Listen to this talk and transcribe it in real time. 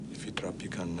drop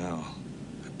your gun now,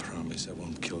 I promise I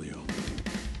won't kill you.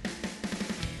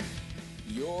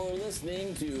 You're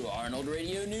listening to Arnold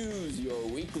Radio News, your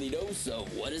weekly dose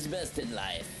of what is best in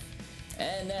life.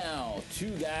 And now,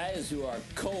 two guys who are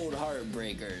cold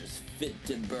heartbreakers, fit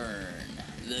to burn.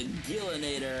 The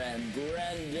Gillinator and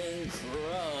Brandon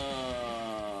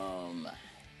Crumb.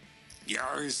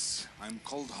 Yes, I'm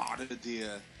cold-hearted,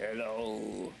 dear.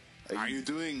 Hello. How are you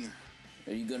doing?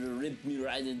 Are you gonna rip me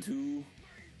right in two?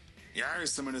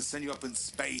 Yes, I'm gonna send you up in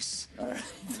space. All right.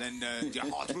 And then your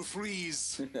heart will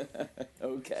freeze.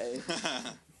 Okay.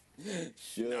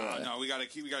 Sure. No, we gotta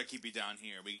keep you down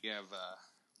here. We have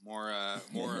more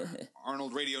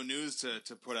Arnold Radio News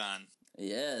to put on.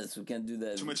 Yes, we can't do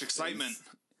that. Too much excitement.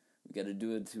 We gotta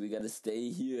do it. We gotta stay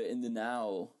here in the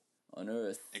now on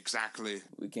Earth. Exactly.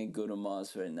 We can't go to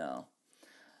Mars right now.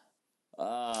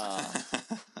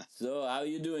 So how are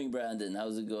you doing, Brandon?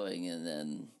 How's it going? And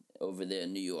then over there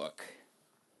in New York.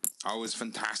 Always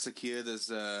fantastic here.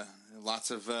 There's lots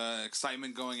of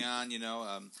excitement going on.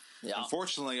 Yeah.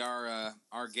 Unfortunately, our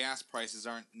gas prices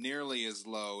aren't nearly as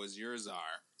low as yours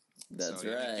are. That's so,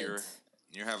 right.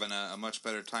 You're having a much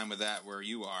better time with that where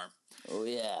you are. Oh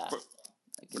yeah. But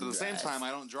at the same time,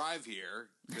 I don't drive here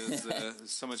because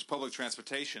there's so much public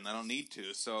transportation. I don't need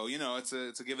to. So it's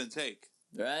a give and take.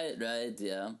 Right.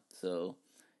 Yeah. So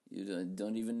you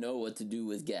don't even know what to do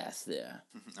with gas there.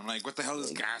 I'm like, what the hell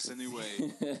is gas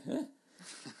anyway?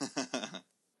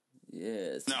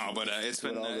 Yes. No, but it's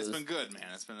been good,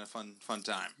 man. It's been a fun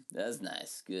time. That's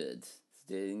nice. Good.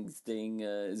 Staying.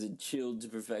 Is it chilled to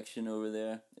perfection over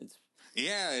there?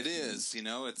 Yeah, it is.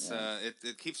 It's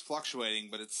it keeps fluctuating,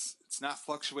 but it's not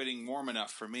fluctuating warm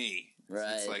enough for me.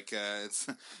 Right. It's like it's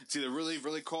either really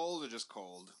really cold or just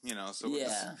cold. So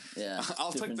yeah.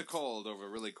 I'll take the cold over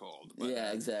really cold. But,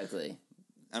 yeah, exactly.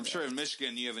 I'm sure in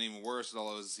Michigan you have it even worse with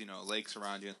all those lakes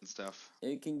around you and stuff.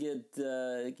 It can get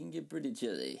pretty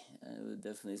chilly. I would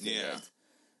definitely say that.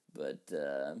 But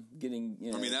getting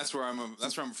I mean that's where I'm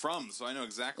from, so I know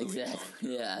exactly.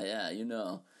 Exactly.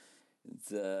 Yeah.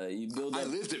 It's you build up. I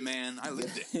lived it, man. I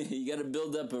lived it. You got to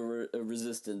build up a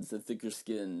resistance, a thicker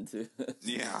skin to.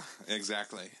 Yeah,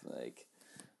 exactly. Like,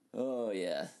 oh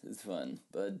yeah, it's fun,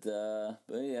 but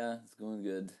yeah, it's going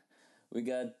good. We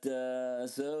got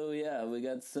we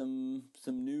got some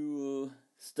new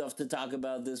stuff to talk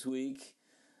about this week.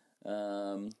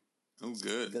 Oh,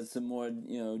 good. Got some more,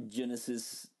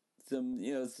 Genesis, some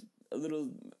a little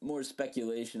more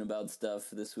speculation about stuff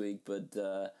this week, but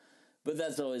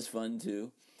that's always fun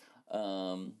too.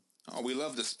 We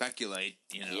love to speculate,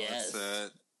 Yes.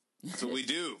 That's what we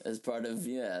do. as part of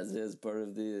the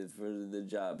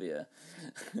job, yeah.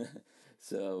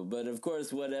 So, but of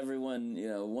course, what everyone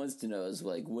wants to know is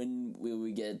like, when will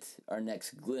we get our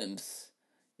next glimpse?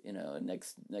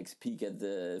 Next peek at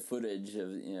the footage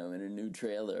of in a new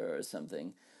trailer or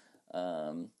something.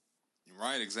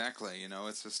 Right, exactly.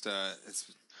 It's just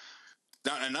it's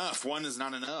not enough. One is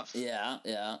not enough. Yeah.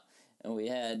 And we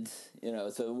had,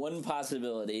 so one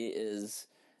possibility is,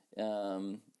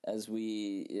 as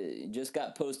we just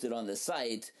got posted on the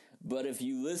site, but if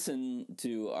you listen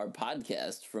to our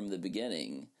podcast from the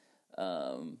beginning,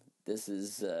 this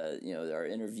is, our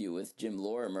interview with Jim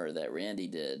Lorimer that Randy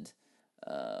did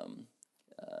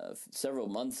several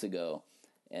months ago,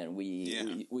 and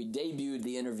we debuted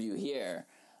the interview here,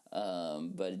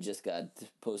 but it just got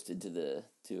posted to the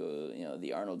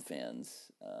Arnold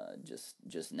fans just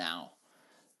now.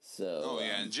 So. Oh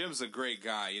yeah, and Jim's a great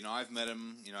guy. I've met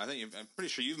him. I'm pretty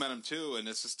sure you've met him too. And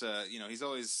it's just he's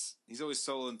always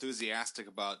so enthusiastic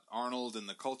about Arnold and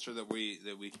the culture that we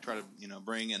try to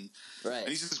bring, and right. And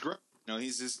he's just great.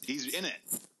 He's in it.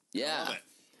 Yeah. I love it.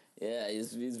 Yeah,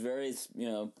 he's very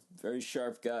very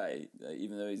sharp guy.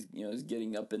 Even though he's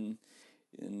getting up in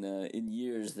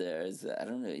years there. I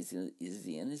don't know. Is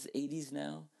he in his 80s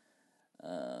now?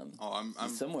 I'm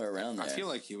somewhere around there. I feel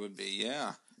like he would be.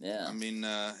 Yeah. Yeah. I mean,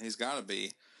 he's got to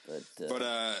be. But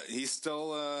he's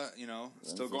still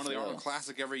still going to the Arnold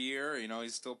Classic every year.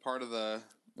 He's still part of the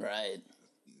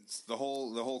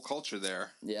whole culture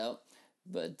there. Yeah.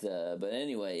 But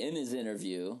anyway, in his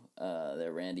interview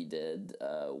that Randy did,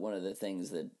 one of the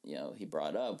things that he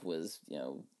brought up was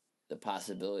the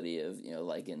possibility of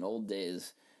like in old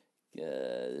days,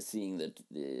 seeing the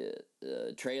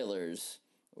trailers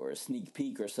or a sneak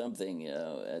peek or something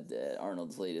at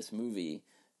Arnold's latest movie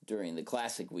during the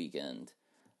Classic weekend,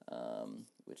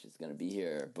 which is going to be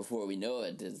here before we know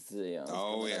it. It's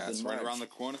it's right around the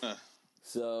corner.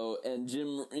 So, and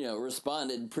Jim,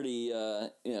 responded pretty,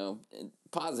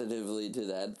 positively to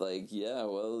that. Like, yeah,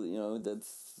 well,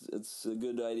 it's a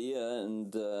good idea,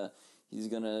 and he's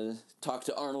gonna talk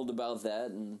to Arnold about that,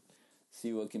 and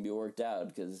see what can be worked out,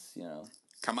 because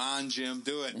Come on, Jim,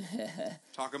 do it.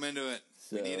 Talk him into it.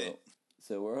 We need it.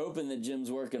 So we're hoping that Jim's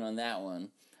working on that one,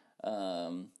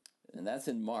 and that's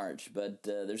in March. But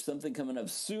there's something coming up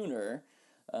sooner.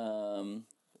 A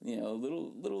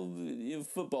little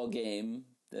football game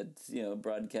that's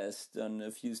broadcast on a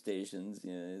few stations.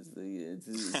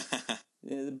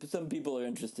 Some people are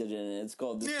interested in it. It's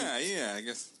called I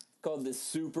guess called the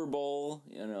Super Bowl.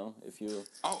 If you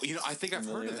I think I've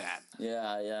heard of that.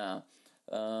 Yeah.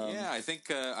 I think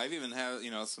I've even had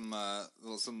some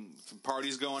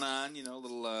parties going on.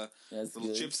 Little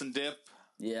good. chips and dip.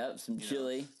 Yeah, some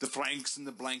chili. The flanks and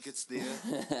the blankets there.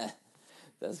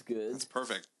 That's good. That's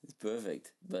perfect. It's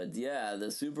perfect. But yeah,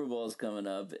 the Super Bowl's coming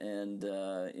up, and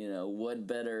what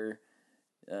better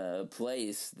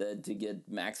place than to get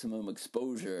maximum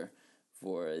exposure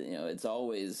for it's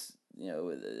always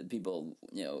people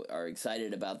are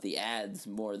excited about the ads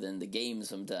more than the game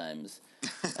sometimes.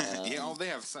 They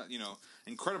have some,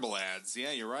 incredible ads.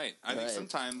 Yeah, you're right. I think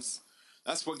sometimes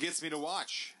that's what gets me to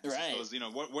watch. Right. Those,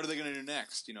 what are they going to do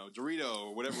next? Dorito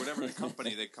or whatever the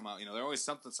company they come out. They're always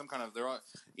some kind of.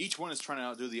 Each one is trying to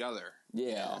outdo the other.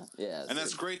 Yeah, yeah. And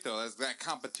that's great though. That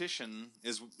competition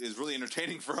is really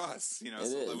entertaining for us.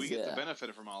 So that we get the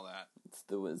benefit from all that. It's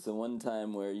the one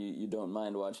time where you don't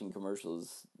mind watching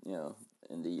commercials.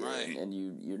 In the year, right. and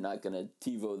you're not going to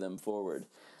TiVo them forward.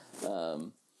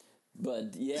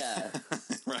 But yeah,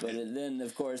 right. But then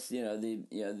of course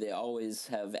they always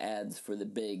have ads for the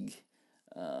big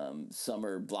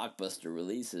summer blockbuster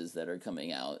releases that are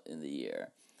coming out in the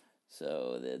year.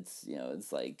 So that's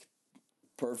it's like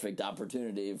perfect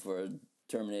opportunity for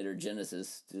Terminator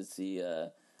Genisys to see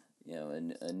a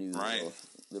new right.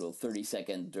 little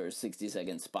 30-second or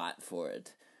 60-second spot for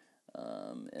it.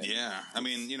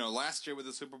 Last year with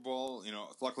the Super Bowl,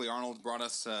 luckily Arnold brought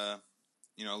us a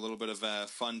little bit of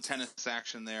fun tennis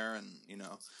action there, and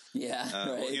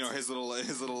right. his little the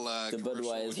commercial,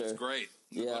 Budweiser, which is great.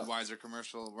 The Budweiser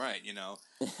commercial, right?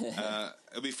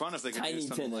 It'd be fun if they could do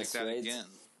something tennis, like that right? again.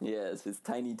 Yes, it's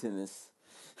tiny tennis.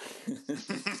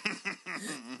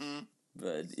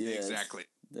 But yeah, exactly.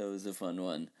 That was a fun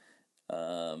one.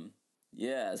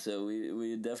 So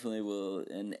we definitely will,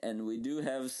 and we do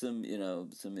have some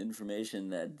some information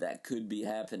that could be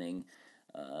happening,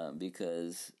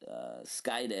 because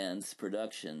Skydance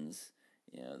Productions,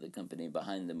 the company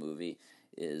behind the movie,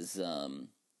 is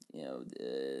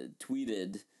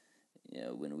tweeted,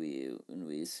 when we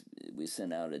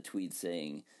sent out a tweet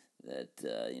saying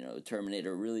that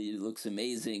Terminator really looks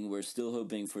amazing. We're still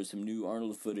hoping for some new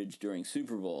Arnold footage during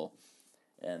Super Bowl,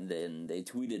 and then they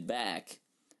tweeted back,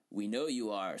 "We know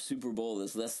you are. Super Bowl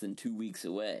is less than 2 weeks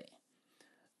away."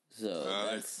 So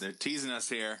they're teasing us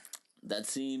here. That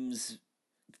seems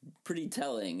pretty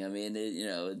telling. I mean,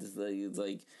 it's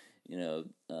like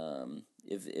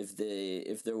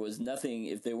if there was nothing,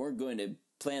 if they weren't going to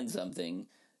plan something,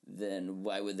 then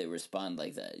why would they respond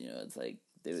like that? It's like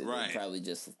they would probably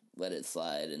just let it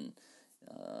slide and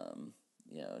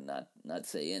not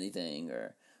say anything,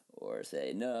 or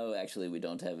say, no, actually we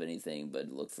don't have anything, but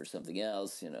look for something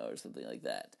else, or something like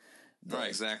that. But, right,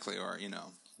 exactly. Or,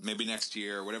 maybe next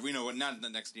year or whatever, not the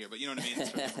next year, but you know what I mean?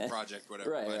 It's a different project,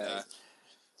 whatever. Right, but, right.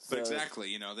 But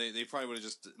exactly, they probably would have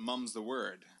just mums the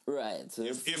word. Right. So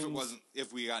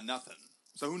if we got nothing.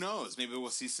 So who knows? Maybe we'll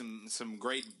see some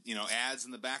great, ads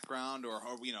in the background, or,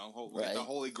 right. the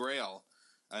Holy Grail,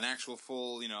 an actual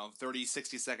full, 30,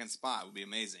 60-second spot would be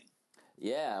amazing.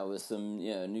 Yeah, with some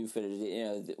new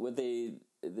footage. What the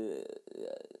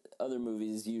other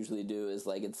movies usually do is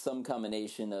like it's some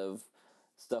combination of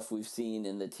stuff we've seen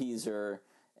in the teaser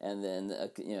and then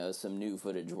some new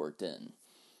footage worked in.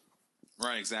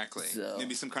 Right, exactly. So,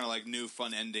 maybe some kind of like new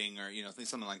fun ending, or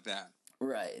something like that.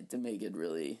 Right, to make it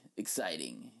really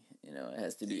exciting. It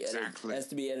has to be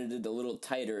exactly. edited a little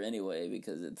tighter anyway,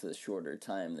 because it's a shorter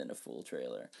time than a full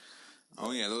trailer.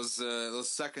 Oh yeah, those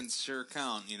seconds sure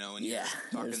count. When you're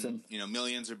talking,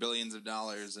 millions or billions of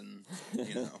dollars, and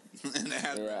an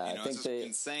ad. It's just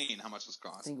insane how much this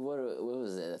costs. I think what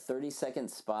was it? A 30-second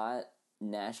spot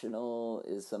national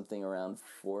is something around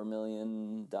 $4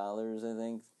 million. I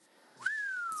think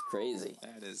it's crazy.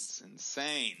 That is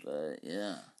insane. But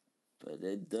yeah, but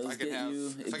it does if I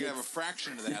could have a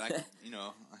fraction of that, I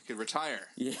could retire.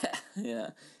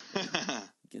 Yeah.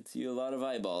 Gets you a lot of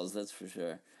eyeballs, that's for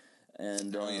sure.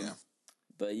 And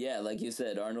but yeah, like you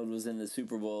said, Arnold was in the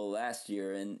Super Bowl last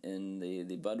year in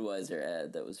the Budweiser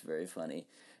ad. That was very funny.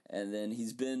 And then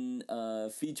he's been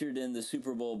featured in the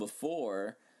Super Bowl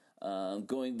before,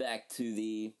 going back to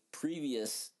the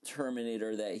previous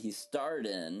Terminator that he starred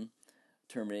in,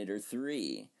 Terminator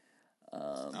 3.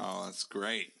 Oh, that's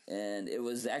great. And it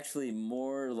was actually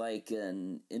more like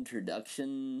an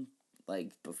introduction,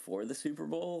 like before the Super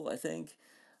Bowl, I think.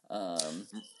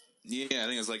 Yeah, I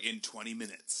think it was like in 20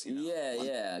 minutes.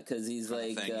 Yeah, because he's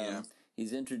like thing,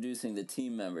 he's introducing the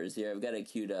team members here. I've got it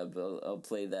queued up. I'll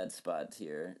play that spot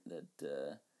here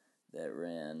that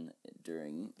ran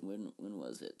during when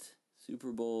was it?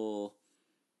 Super Bowl.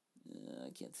 I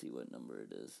can't see what number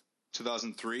it is.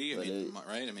 2003.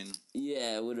 Right? I mean,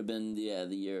 yeah, it would have been the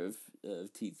year of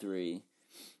T3.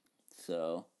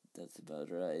 So that's about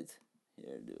right.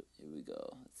 Here we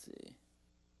go. Let's see.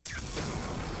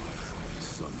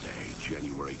 Sunday,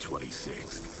 January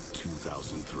 26th,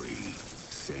 2003,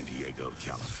 San Diego,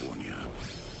 California.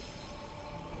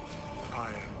 I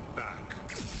am back.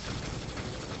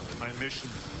 My mission,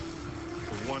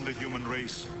 to warn the human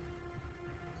race.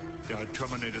 There are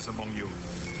Terminators among you.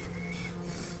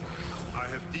 I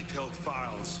have detailed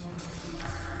files.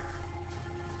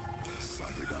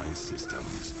 Cyberdyne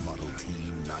Systems, Model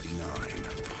T-99.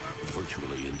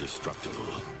 Virtually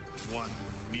indestructible. One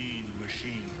mean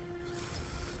machine.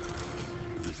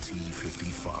 The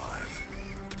T-55.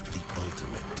 The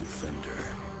ultimate defender.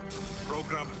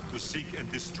 Programmed to seek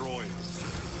and destroy.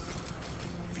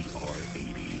 The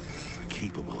R-80.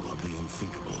 Capable of the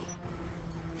unthinkable.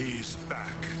 He's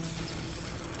back.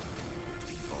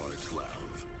 The R-12.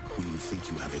 When you think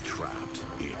you have it trapped,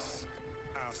 it's...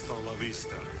 Hasta la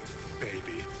vista,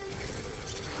 baby.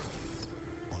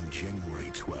 On January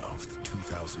 12th,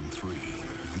 2003,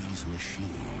 these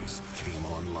machines came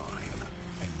online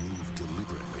and moved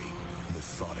deliberately,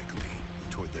 methodically,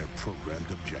 toward their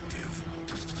programmed objective.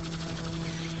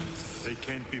 They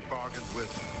can't be bargained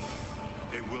with.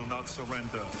 They will not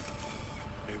surrender.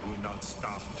 They will not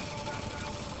stop.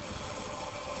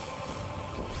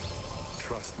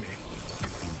 Trust me.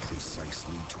 In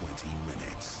precisely 20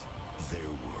 minutes, their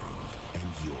world and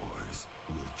yours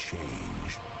will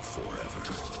change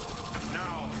forever.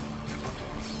 Now!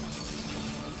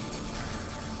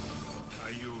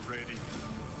 Are you ready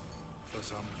for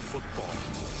some football?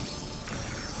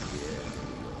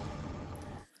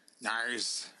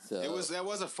 nice. So- That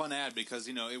was a fun ad because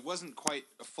it wasn't quite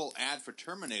a full ad for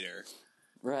Terminator.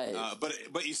 Right.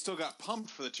 But you still got pumped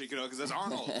for the chick, because that's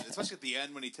Arnold, especially at the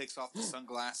end when he takes off the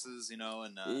sunglasses, and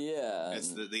yeah. it's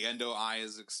the endo eye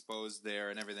is exposed there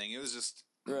and everything. It was just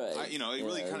Right. it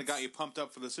really kind of it's- got you pumped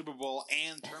up for the Super Bowl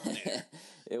and Terminator.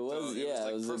 It was,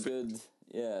 it was perfect.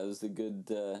 It was a good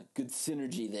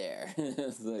synergy there.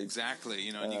 It's like, Exactly,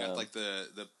 and you got like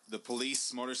the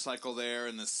police motorcycle there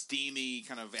and the steamy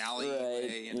kind of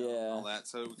alleyway, Right, yeah. all that.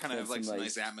 So we kind of have like some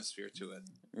nice atmosphere to it.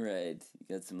 right.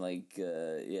 You got some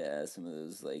some of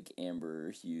those like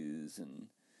amber hues and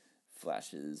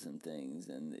flashes and things,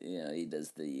 and he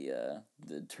does the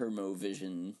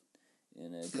thermovision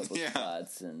in a couple Yeah.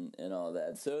 spots and all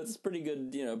that. So it's pretty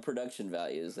good, production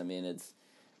values. I mean, it's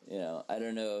I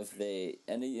don't know if they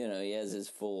he has his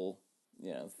full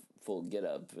full get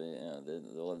up, the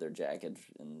leather jacket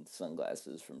and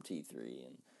sunglasses from T3,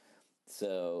 and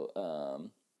so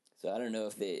I don't know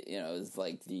if they it was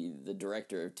like the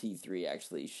director of T3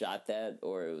 actually shot that,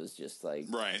 or it was just like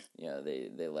Right.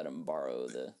 they let him borrow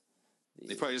the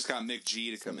They probably just got Mick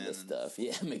G to some come of in. the stuff.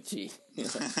 Yeah, McG.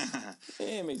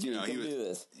 Hey McG, come do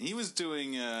this. He was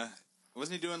doing,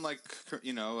 wasn't he doing like,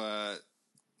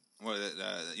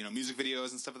 music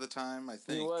videos and stuff at the time, I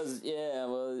think? He was, yeah,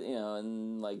 well,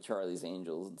 and like Charlie's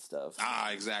Angels and stuff.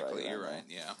 Exactly, Probably you're around right,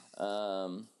 yeah.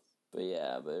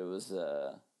 But it was,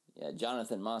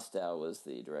 Jonathan Mostow was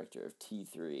the director of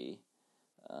T3.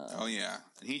 Oh, yeah.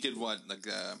 And he did what, like,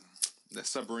 the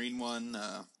submarine one?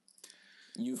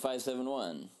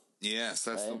 U-571. Yes,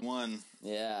 that's the Right? one.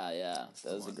 Yeah,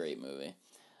 that was a great movie.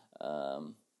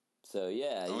 So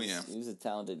yeah, he was a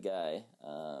talented guy,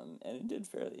 and he did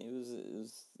fairly. He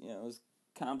was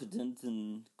competent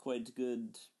and quite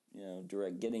good.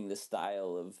 Getting the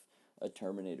style of a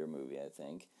Terminator movie, I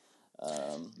think.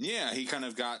 Yeah, he kind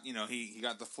of got, he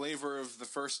got the flavor of the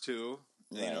first two,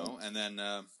 Right. and then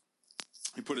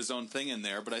he put his own thing in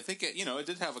there. But I think it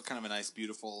did have a kind of a nice,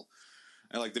 beautiful.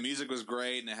 Like the music was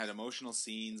great, and it had emotional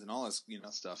scenes and all this,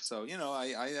 stuff. So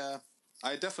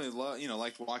I definitely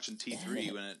liked watching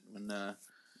T3 when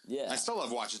Yeah, I still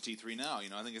love watching T3 now.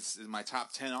 I think it's in my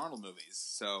top 10 Arnold movies.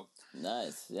 So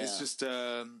nice. Yeah, it's just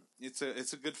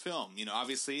it's a good film.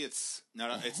 Obviously it's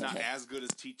not as good as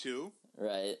T2,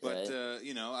 right. but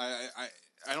right.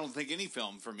 I don't think any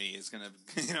film for me is gonna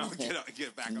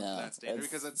get back up to No, that standard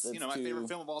because that's my too- favorite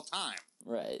film of all time.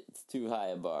 Right, it's too high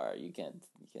a bar. You can't.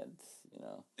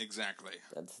 Exactly.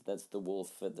 That's the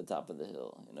wolf at the top of the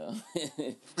hill.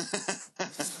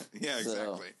 Yeah,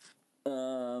 exactly.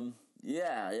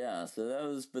 Yeah. So that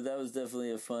was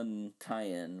definitely a fun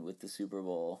tie-in with the Super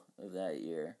Bowl of that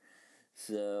year.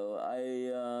 So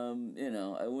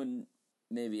I wouldn't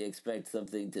maybe expect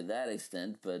something to that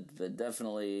extent, but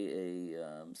definitely a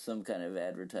some kind of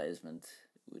advertisement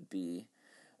would be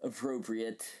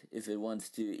appropriate if it wants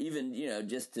to, even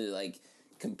just to like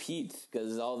compete,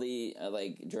 because all the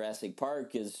like Jurassic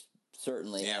Park is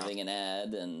certainly having an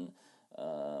ad, and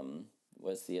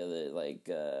what's the other, like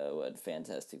what,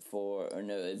 Fantastic Four, or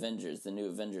no, Avengers, the new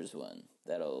Avengers one,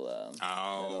 that'll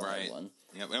right, have one.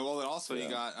 Yeah, and well, also you So.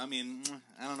 got, I mean,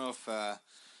 I don't know if I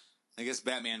guess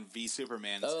Batman v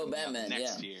Superman is coming out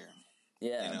next year.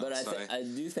 Yeah, but I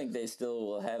do think they still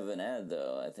will have an ad,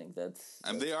 though. I think that's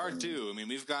they are due. I mean,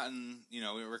 we've gotten,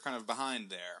 we're kind of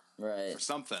behind there, right, for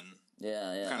something.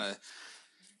 Yeah. Kind of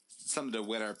something to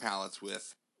wet our palettes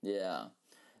with. Yeah.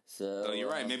 So you're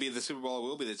right. Maybe the Super Bowl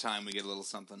will be the time we get a little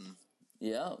something.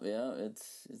 Yeah.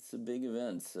 It's a big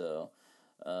event. So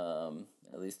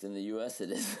at least in the U.S. it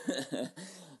is.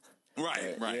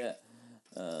 Right. Yeah.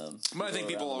 But I think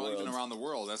people even around the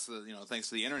world. That's thanks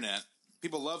to the internet.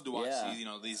 People love to watch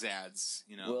these ads.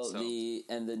 Well, so.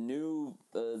 the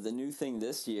new thing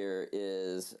this year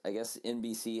is, I guess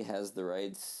NBC has the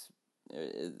rights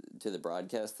to the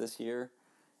broadcast this year.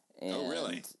 And oh,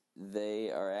 really?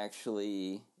 They are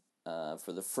actually,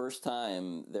 for the first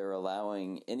time, they're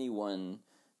allowing anyone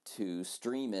to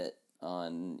stream it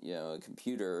on a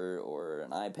computer or an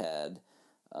iPad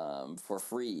for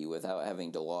free without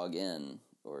having to log in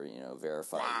or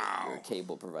verify your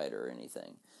cable provider or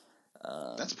anything.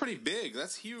 That's pretty big.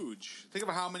 That's huge. Think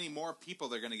about how many more people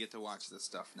they're going to get to watch this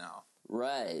stuff now.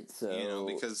 Right. So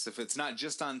because if it's not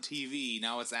just on TV,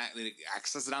 now it's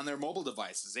access it on their mobile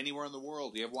devices anywhere in the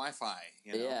world. You have Wi-Fi.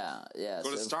 Yeah. Go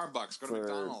to Starbucks. Go to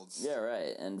McDonald's. Yeah,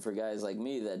 right. And for guys like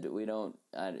me that we don't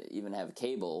even have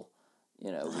cable, we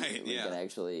can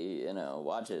actually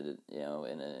watch it in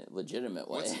a legitimate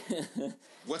way.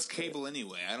 What's cable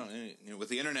anyway? I don't know. With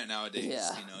the internet nowadays,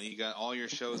 you got all your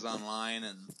shows online,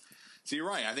 and so you're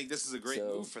right. I think this is a great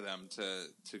move for them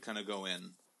to kind of go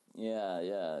in. Yeah,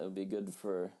 it would be good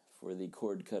for the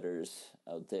cord cutters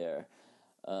out there.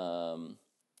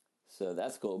 So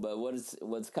that's cool. But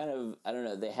what's kind of, I don't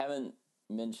know, they haven't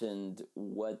mentioned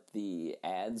what the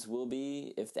ads will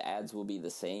be, if the ads will be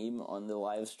the same on the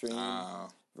live stream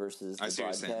versus the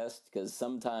broadcast, because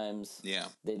sometimes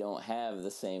they don't have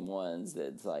the same ones.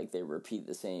 That's like they repeat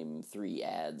the same 3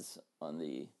 ads on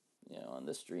the on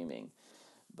the streaming.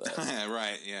 But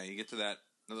right, yeah, you get to that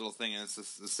little thing and it's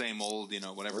the same old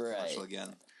whatever commercial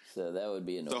again. So that would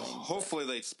be annoying. So hopefully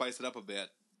they spice it up a bit.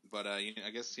 But I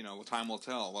guess time will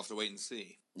tell. We'll have to wait and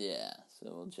see. Yeah,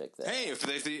 so we'll check that. Hey,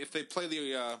 if they play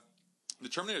the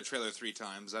Terminator trailer 3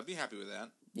 times, I'd be happy with that.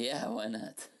 Yeah, why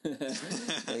not?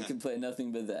 They can play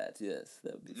nothing but that. Yes,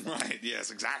 that would be fun. Right.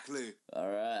 Yes, exactly. All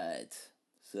right.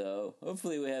 So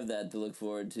hopefully we have that to look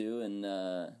forward to. And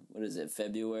what is it?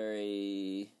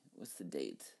 February? What's the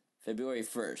date? February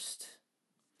 1st.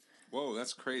 Whoa,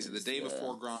 that's crazy. The day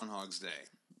before Groundhog's Day.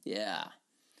 Yeah.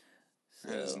 So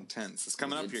that is intense. It's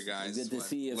coming up here, guys. Good to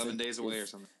see 11 days away or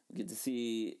something. Good to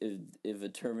see if a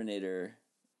Terminator,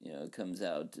 comes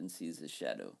out and sees his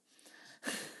shadow.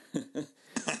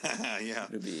 Yeah.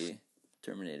 It'll be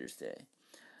Terminator's Day.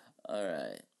 All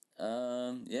right.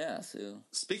 So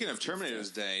speaking of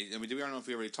Terminator's Day, I don't know if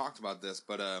we already talked about this,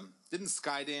 but didn't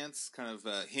Skydance kind of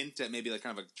hint at maybe like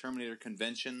kind of a Terminator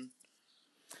convention?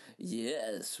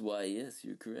 Yes, yes,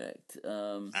 you're correct.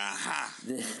 Aha!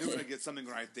 I knew I'd get something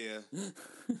right there.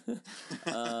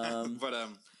 But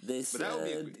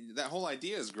that whole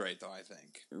idea is great, though. I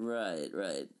think.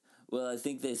 Right. Well, I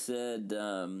think they said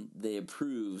they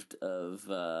approved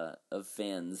of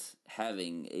fans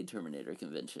having a Terminator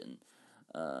convention.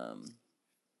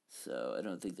 So I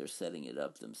don't think they're setting it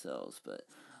up themselves, but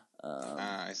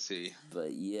I see.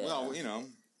 But yeah, well,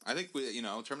 I think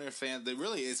Terminator fan. There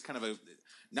really is kind of a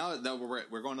now that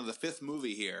we're going to the 5th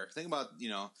movie here. Think about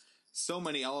so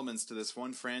many elements to this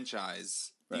one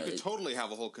franchise. Right. You could totally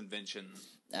have a whole convention.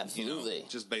 Absolutely,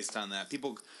 just based on that.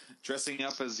 People dressing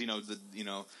up as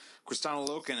Kristanna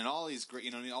Loken and all these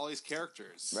great all these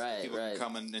characters. Right, people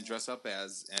come and dress up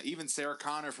as even Sarah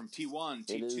Connor from T1,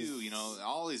 T2.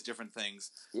 All these different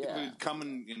things. Yeah. People would come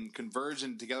and converge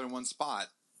together in one spot.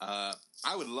 I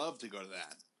would love to go to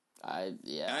that. And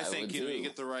I think you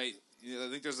get the right. I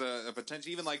think there's a potential.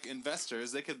 Even like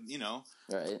investors, they could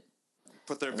right.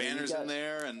 Put their banners in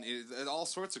there, and all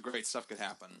sorts of great stuff could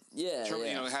happen. Yeah,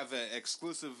 have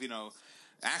exclusive,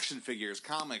 action figures,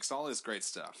 comics, all this great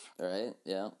stuff. Right.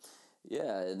 Yeah.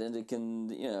 Yeah, and then it can,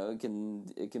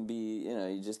 it can be,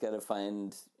 you just got to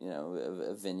find,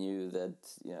 a venue that,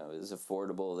 is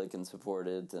affordable, that can support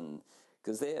it, and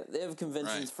because they have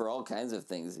conventions Right. for all kinds of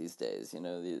things these days.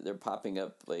 They're popping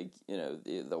up like,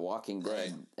 the Walking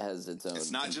Dead has its own.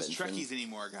 It's not just convention. Trekkies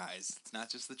anymore, guys. It's not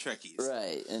just the Trekkies.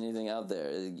 Right? Anything out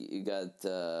there? You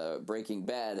got Breaking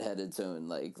Bad had its own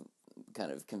like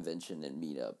kind of convention and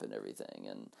meetup and everything,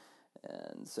 and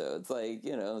so it's like,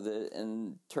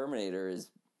 and Terminator is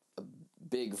a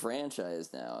big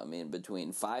franchise now. I mean,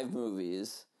 between 5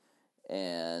 movies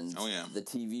and the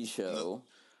TV show.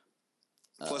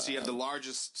 Plus, you have the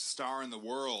largest star in the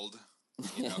world,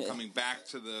 coming back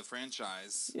to the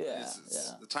franchise. Yeah,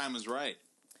 The time was right.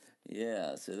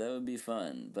 Yeah, so that would be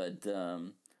fun. But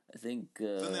I think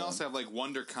then they also have like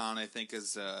WonderCon. I think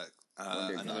is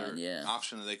another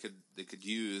option that they could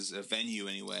use, a venue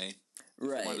anyway.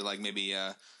 Right. Wanted to like maybe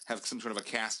have some sort of a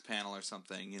cast panel or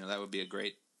something. That would be a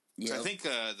great. Yep. I think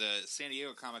the San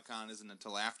Diego Comic-Con isn't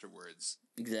until afterwards.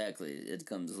 Exactly. It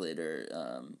comes later.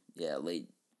 Late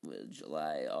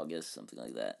July, August, something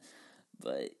like that.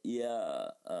 But yeah,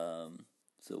 so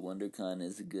WonderCon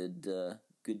is a good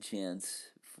chance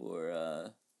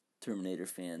for Terminator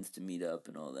fans to meet up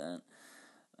and all that.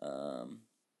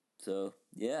 So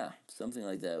yeah, something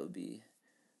like that would be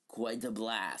quite a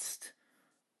blast.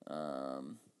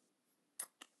 So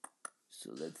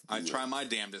I'd try my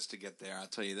damnedest to get there. I'll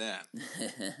tell you that.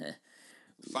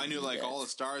 If I knew like all the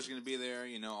stars are going to be there,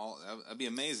 that'd be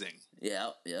amazing.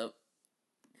 Yep.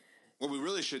 What we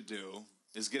really should do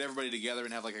is get everybody together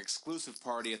and have like an exclusive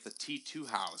party at the T2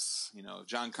 house.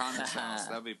 John Connor's house.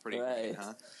 That'd be pretty great,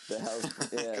 huh? The house,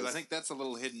 because I think that's a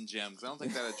little hidden gem. Because I don't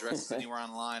think that addresses anywhere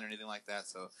online or anything like that.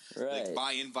 So, like,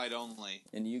 by invite only.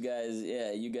 And you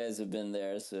guys have been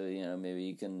there, so maybe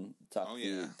you can talk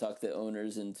the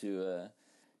owners into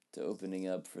to opening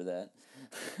up for that.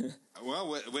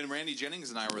 Well, when Randy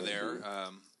Jennings and I were there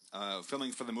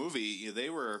filming for the movie, they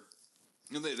were.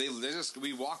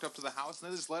 We walked up to the house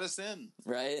and they just let us in.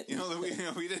 Right. We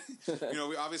did.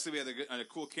 We obviously we had a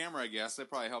cool camera. I guess that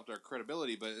probably helped our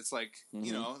credibility. But it's like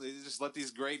they just let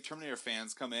these great Terminator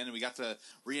fans come in, and we got to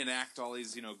reenact all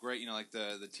these great like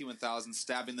the T-1000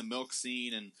 stabbing the milk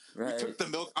scene, and we took the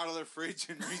milk out of their fridge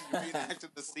and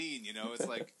reenacted the scene. It's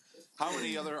like how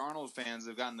many other Arnold fans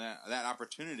have gotten that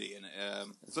opportunity, and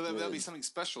so that'd be something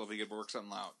special if we could work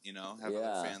something out. Have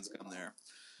other fans come there.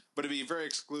 But it'd be very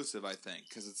exclusive, I think,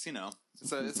 because it's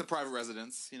it's a private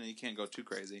residence. You can't go too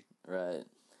crazy. Right.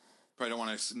 Probably don't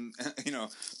want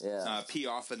to pee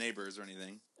off the neighbors or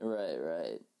anything.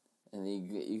 Right. And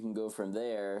you can go from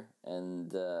there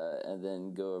and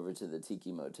then go over to the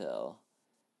Tiki Motel.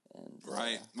 And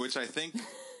right, which I think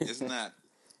isn't that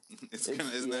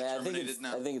terminated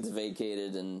now? I think it's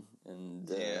vacated and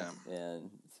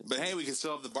But hey, we can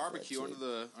still have the barbecue under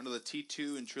the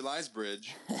T2 and True Lies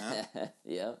Bridge. Yeah,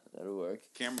 yeah, that'll work.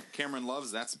 Cameron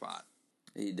loves that spot.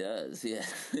 He does. Yeah,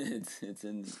 it's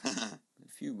in a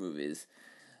few movies.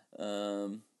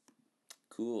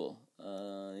 Cool.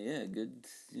 Yeah, good.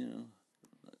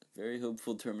 Very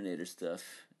hopeful Terminator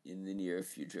stuff in the near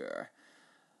future.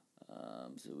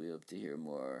 So we hope to hear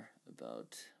more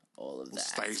about all of that.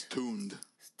 Stay tuned.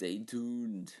 Stay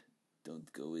tuned.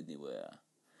 Don't go anywhere.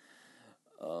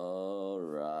 All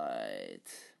right.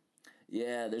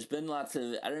 Yeah, there's been lots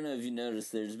of, I don't know if you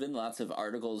noticed, there's been lots of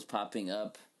articles popping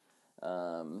up,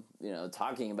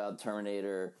 talking about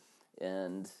Terminator,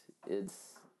 and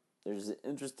there's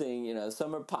interesting,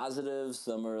 some are positive,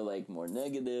 some are like more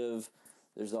negative.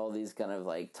 There's all these kind of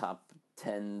like top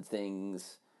 10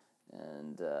 things,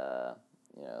 and,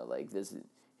 like this,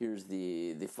 here's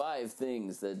the 5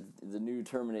 things that the new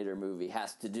Terminator movie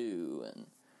has to do, and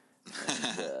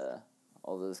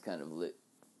all those kind of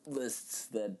lists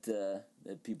that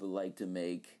people like to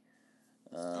make.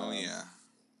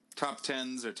 Top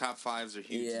 10s or top 5s are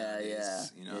huge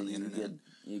nowadays, on the internet.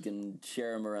 You can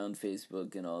share them around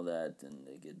Facebook and all that, and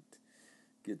they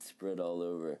get spread all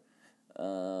over.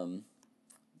 And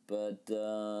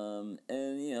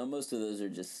most of those are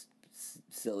just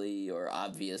silly or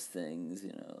obvious things,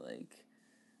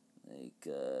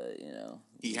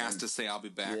 he has to say, "I'll be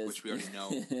back," which we already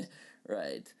know.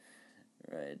 Right.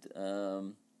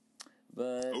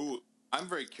 But I'm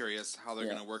very curious how they're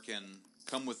going to work in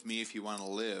 "Come with me if you want to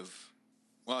live."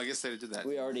 Well, I guess they did that.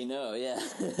 We already know, yeah.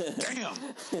 Damn,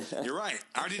 you're right.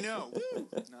 I already know.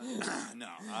 No,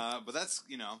 but that's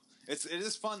it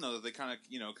is fun though that they kind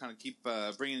of keep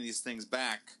bringing these things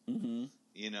back. Mm-hmm.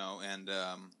 And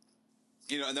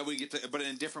and then we get to, but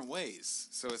in different ways.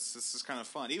 So it's just kind of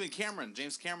fun. Even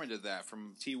James Cameron did that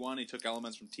from T1. He took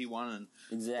elements from T1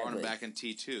 and brought them back in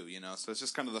T2. So it's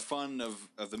just kind of the fun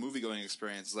of the movie going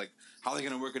experience. Like, how are they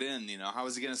going to work it in? How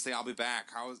is he going to say, "I'll be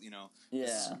back"? How is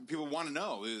people want to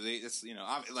know. It's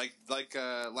like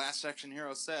Last Action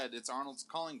Hero said, it's Arnold's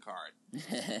calling card.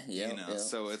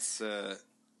 So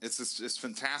it's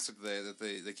fantastic that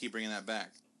they keep bringing that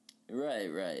back.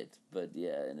 Right. But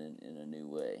yeah, in a new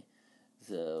way.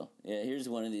 So yeah, here's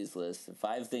one of these lists: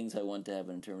 5 things I want to have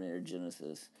in Terminator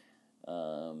Genesis.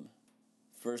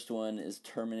 First one is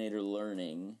Terminator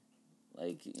learning,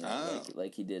 like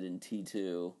he did in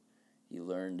T2. He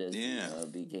learned as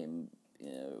became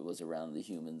was around the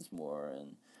humans more,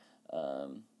 and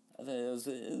I think that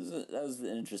was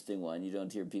an interesting one. You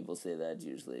don't hear people say that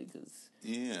usually because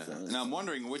and I'm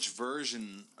wondering which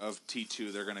version of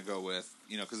T2 they're going to go with.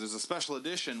 Because there's a special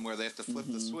edition where they have to flip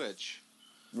the switch.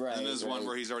 Right. And there's one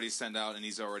where he's already sent out and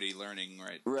he's already learning,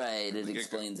 right? Right. It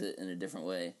explains it in a different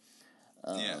way.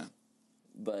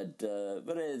 But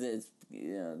it's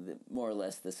more or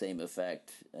less the same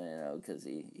effect, because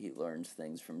he learns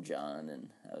things from John and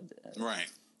right.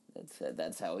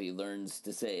 That's how he learns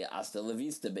to say "Hasta la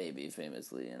vista, baby,"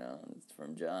 famously. It's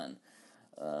from John.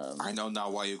 I know now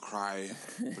why you cry,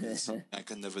 but it's something I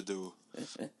can never do.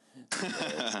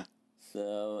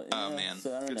 So, man,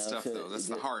 so I don't good know. stuff so though. That's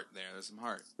the heart there. There's some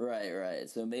heart. Right.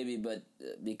 So maybe, but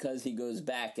because he goes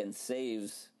back and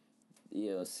saves,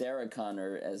 Sarah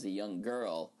Connor as a young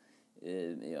girl,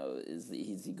 is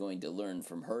he going to learn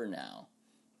from her now?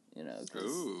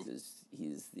 Because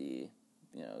he's the,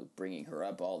 bringing her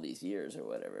up all these years or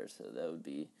whatever. So that would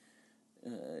be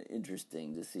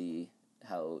interesting to see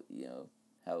how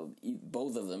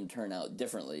both of them turn out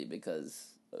differently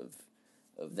because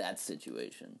of that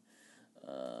situation.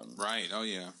 Right. Oh,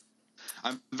 yeah.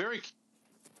 I'm very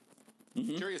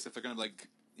curious if they're going to,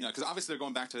 because obviously they're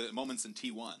going back to moments in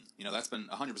T1. That's been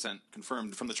 100%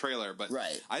 confirmed from the trailer, but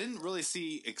I didn't really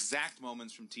see exact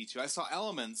moments from T2. I saw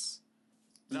elements,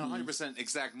 not 100%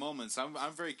 exact moments. I'm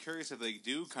very curious if they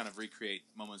do kind of recreate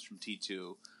moments from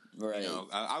T2. Right.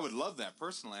 I would love that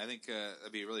personally. I think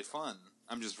that'd be really fun.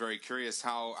 I'm just very curious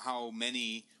how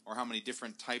many or how many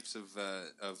different types of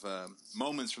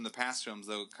moments from the past films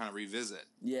they'll kind of revisit.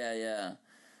 Yeah.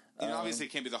 Obviously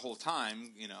it can't be the whole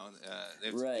time. They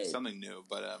have to do something new.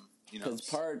 But because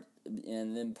part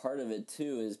of it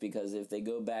too is because if they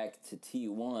go back to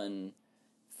T1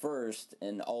 first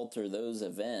and alter those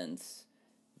events,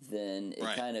 then it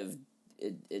kind of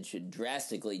it should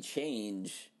drastically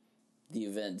change the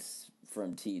events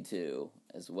from T2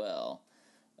 as well.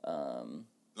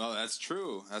 Well, that's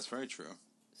true. That's very true.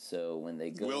 So when they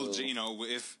go,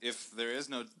 if there is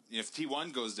no, if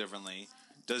T1 goes differently,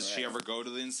 does she ever go to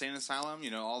the insane asylum?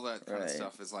 All that kind of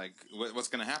stuff is like, what's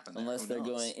going to happen there? Unless they're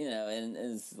going, and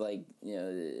it's like,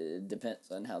 it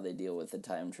depends on how they deal with the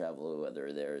time travel,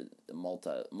 whether they're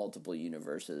multiple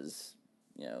universes,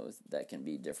 that can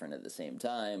be different at the same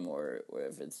time, or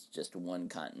if it's just one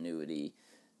continuity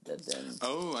that then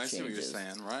I see what you're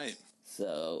saying, right.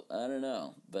 So, I don't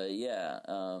know. But yeah,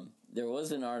 there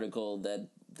was an article that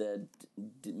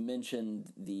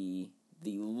mentioned the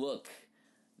look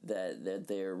that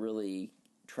they're really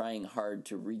trying hard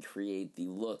to recreate the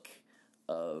look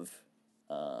of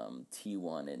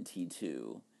T1 and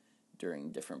T2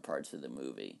 during different parts of the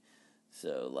movie.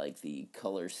 So, like the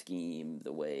color scheme,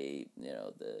 the way,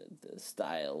 the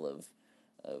style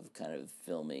of kind of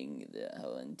filming,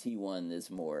 how in T1 is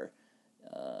more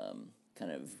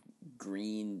kind of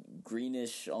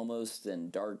greenish almost,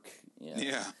 and dark,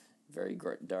 very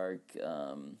dark,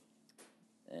 and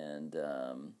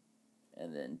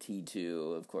then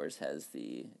T2 of course has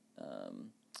the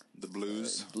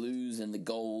blues and the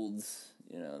golds,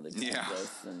 the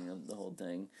contrasts and the whole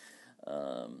thing.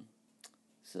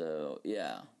 So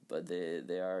yeah, but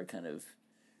they are kind of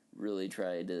really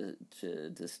trying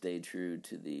to stay true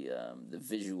to the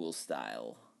visual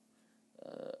style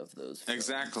of those films.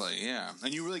 Exactly, yeah.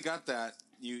 And you really got that.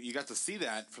 You got to see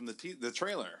that from the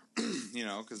trailer,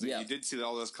 because you did see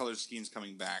all those color schemes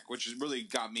coming back, which really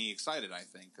got me excited, I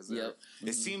think, because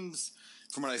it seems,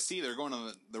 from what I see, they're going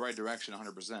in the right direction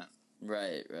 100%.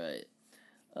 Right.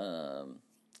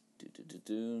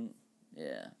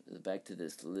 Yeah, back to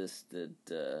this list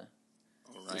that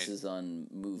this is on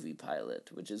Movie Pilot,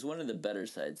 which is one of the better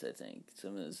sites, I think.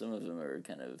 Some of them are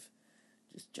kind of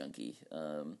just junky.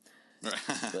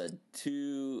 But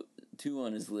two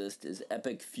on his list is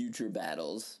Epic Future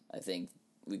Battles. I think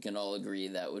we can all agree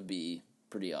that would be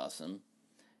pretty awesome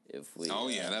if we. Oh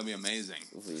yeah, that'd be amazing.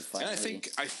 If we finally... And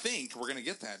I think we're gonna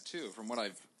get that too, from what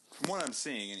I've From what I'm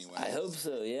seeing, anyway. I hope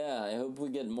so. Yeah, I hope we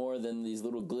get more than these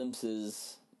little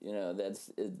glimpses. You know,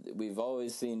 we've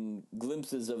always seen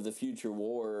glimpses of the future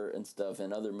war and stuff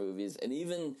in other movies, and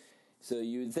even so,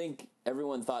 you'd think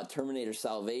everyone thought Terminator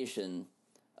Salvation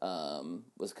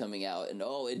was coming out, and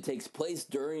it takes place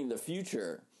during the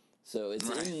future, so it's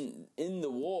in the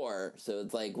war. So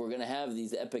it's like we're gonna have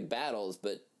these epic battles,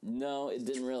 but no, it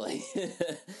didn't really.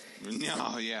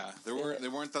 No, yeah, they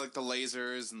weren't like the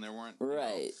lasers, and there weren't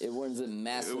It wasn't a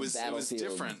massive battlefield. It was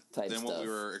different type than stuff. what we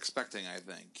were expecting. I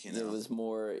think It was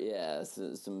more,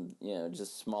 some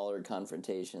just smaller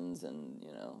confrontations, and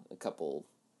a couple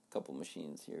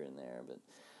machines here and there, but.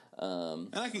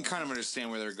 And I can kind of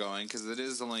understand where they're going, because it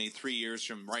is only 3 years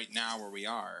from right now where we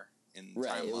are in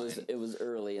timeline. It was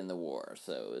early in the war,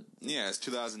 so it's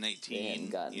 2018.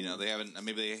 They haven't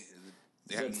maybe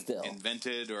they haven't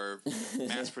invented or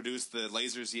mass produced the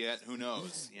lasers yet. Who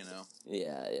knows?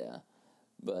 Yeah.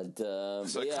 But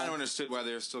so I kind of understood why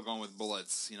they're still going with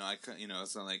bullets.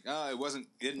 It's not like it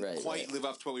didn't quite live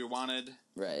up to what we wanted.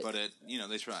 Right. But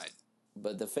they tried.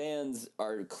 But the fans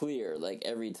are clear, like,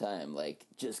 every time, like,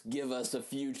 just give us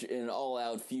an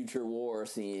all-out future war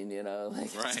scene,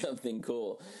 something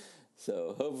cool.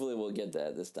 So hopefully we'll get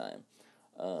that this time.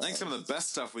 I think some of the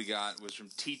best stuff we got was from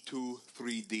T2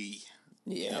 3D.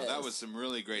 Yeah, that was some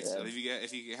really great stuff.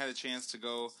 If you had a chance to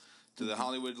go to the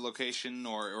Hollywood location,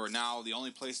 or now the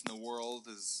only place in the world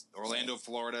is Orlando,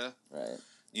 Florida. Right.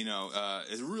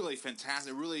 It's really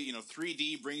fantastic. Really,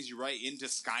 3D brings you right into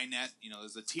Skynet.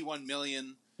 There's a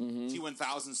T-1000,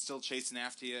 T-1000 still chasing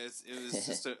after you. It was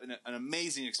just an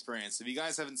amazing experience. If you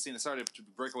guys haven't seen it, sorry to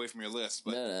break away from your list,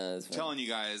 but I'm telling you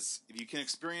guys, if you can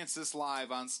experience this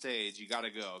live on stage, you got to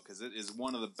go, because it is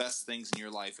one of the best things in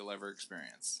your life you'll ever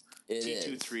experience.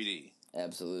 T2 3D.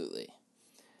 Absolutely.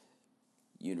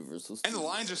 Universal Studios. And the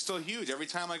lines are still huge. Every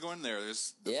time I go in there,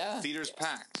 the theater's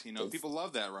packed. People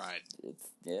love that ride.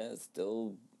 It's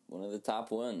still one of the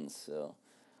top ones. So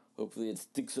hopefully it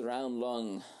sticks around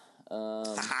long.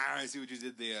 I see what you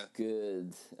did there.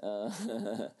 Good.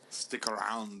 Stick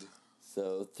around.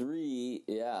 So 3,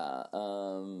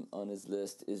 on his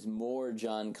list is more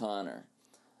John Connor.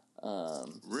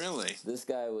 Really? This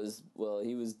guy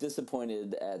he was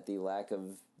disappointed at the lack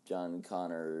of John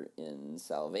Connor in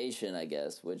Salvation, I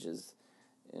guess, which is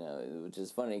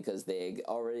funny, because they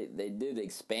did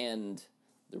expand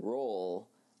the role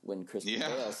when Christian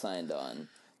Bale signed on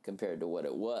compared to what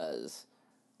it was.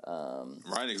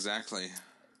 Right, exactly.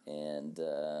 And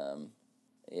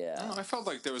I felt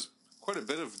like there was quite a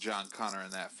bit of John Connor in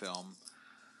that film.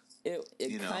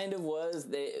 It kind of was.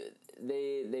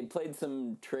 They played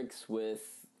some tricks with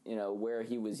where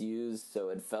he was used, so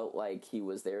it felt like he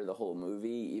was there the whole movie,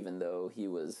 even though he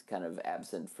was kind of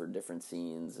absent for different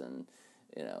scenes, and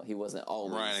he wasn't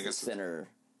always the center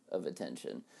of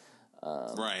attention.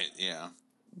 Right. Yeah.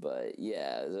 But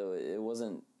so it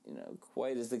wasn't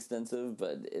quite as extensive,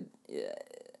 but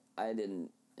I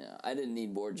didn't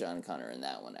need more John Connor in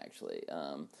that one, actually.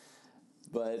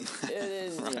 But it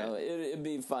is it'd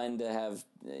be fine to have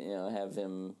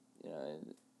him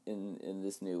in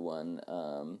this new one,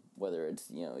 whether it's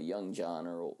young John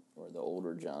or the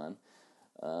older John.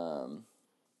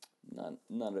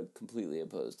 Not completely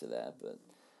opposed to that, but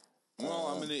well,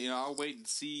 I'm gonna I'll wait and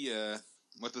see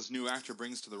what this new actor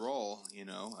brings to the role.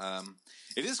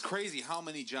 It is crazy how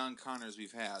many John Connors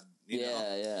we've had.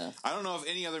 Yeah. I don't know if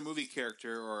any other movie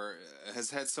character or has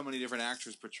had so many different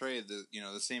actors portray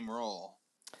the same role.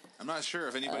 I'm not sure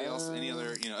if anybody else, any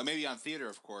other, maybe on theater,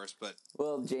 of course, but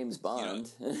James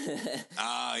Bond.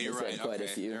 You're right. Quite okay, a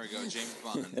few. There we go, James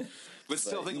Bond. But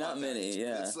still, think not about many. that.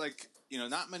 Yeah, it's like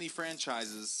not many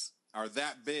franchises are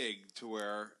that big to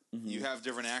where you have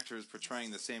different actors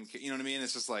portraying the same. You know what I mean?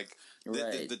 It's just like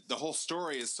the whole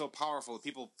story is so powerful that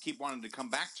people keep wanting to come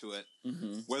back to it,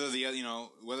 whether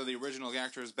the original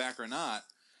actor is back or not.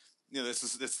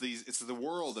 It's the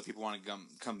world that people want to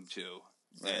come to.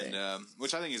 Right. And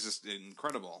which I think is just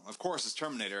incredible. Of course, it's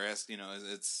Terminator.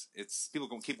 It's people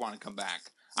keep wanting to come back.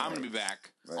 I'm going to be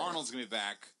back. Right. Arnold's going to be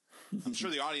back. I'm sure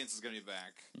the audience is going to be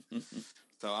back.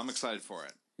 So I'm excited for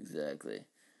it. Exactly.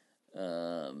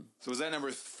 So was that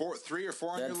number 3 or 4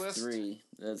 on your list?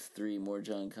 That's 3. More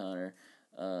John Connor.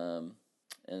 And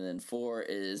then 4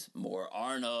 is more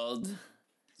Arnold.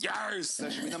 Yes,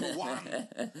 that should be number 1.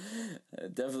 I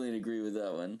definitely agree with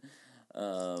that one.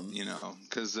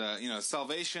 Because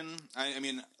Salvation. I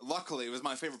mean, luckily, it was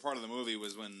my favorite part of the movie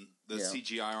was when the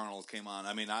CGI Arnold came on.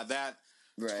 I mean, that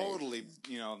totally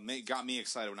got me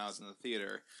excited when I was in the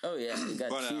theater. Oh yeah, it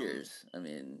got tears. I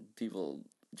mean, people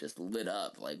just lit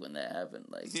up like when that happened.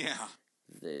 Like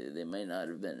they might not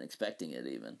have been expecting it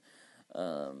even.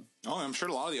 I'm sure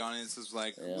a lot of the audience is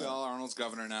like, Yeah. well, Arnold's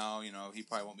governor now, he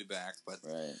probably won't be back, but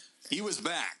Right. he was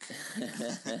back.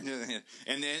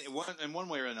 And in one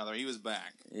way or another, he was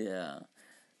back. Yeah.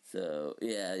 So,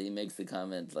 yeah, he makes the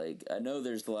comment, like, I know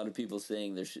there's a lot of people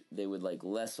saying they would like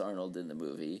less Arnold in the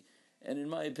movie, and in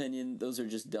my opinion, those are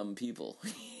just dumb people.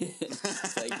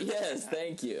 It's like, yes,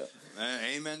 thank you.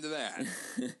 Amen to that.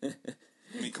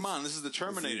 I mean, come on, this is the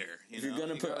Terminator. If you're going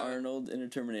to put Arnold in a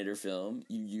Terminator film,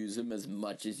 you use him as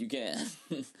much as you can.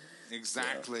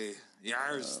 Exactly.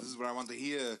 Yes, this is what I want to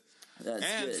hear. That's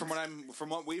And good. from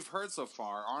what we've heard so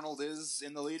far, Arnold is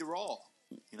in the lead role.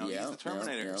 Yeah, he's the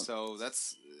Terminator. yeah. So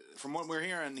that's from what we're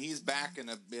hearing, he's back in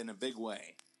a big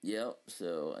way. Yep,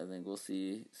 so I think we'll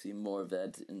see more of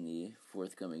that in the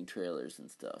forthcoming trailers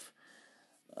and stuff.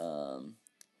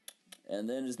 And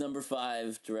then his number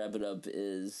 5, to wrap it up,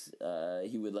 is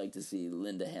he would like to see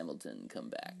Linda Hamilton come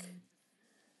back.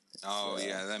 Oh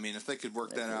yeah, I mean, if they could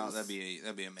work that out, that'd be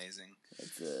amazing.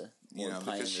 That's a more pie in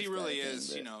because she the really sky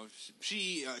is. thing,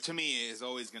 She to me is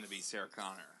always going to be Sarah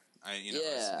Connor.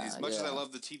 Yeah, as much as yeah. I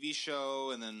love the TV show,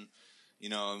 and then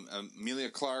Amelia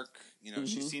Clark.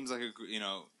 She seems like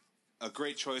a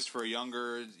great choice for a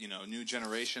younger, new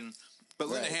generation. But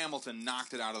Linda Right. Hamilton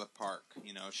knocked it out of the park.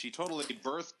 She totally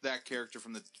birthed that character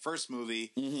from the first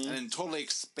movie, and then totally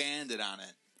expanded on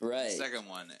it. Right. The second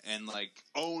one, and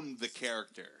owned the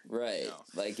character. Right.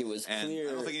 Like it was And clear.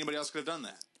 I don't think anybody else could have done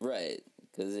that. Right.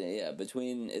 Because,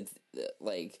 between it's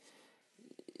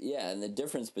and the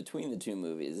difference between the two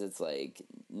movies, it's like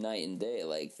night and day,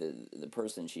 like the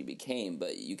person she became,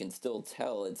 but you can still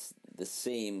tell it's the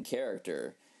same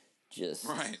character, just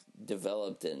Right.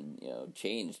 developed and,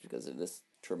 changed because of this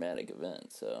traumatic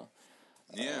event. So,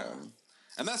 Yeah.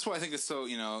 And that's why I think it's so,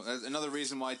 another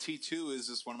reason why T2 is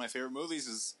just one of my favorite movies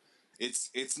is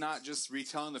it's not just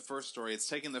retelling the first story, it's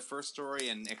taking the first story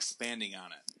and expanding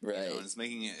on it. Right. And it's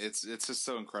making it, it's just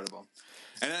so incredible.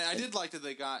 And I did like that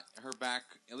they got her back,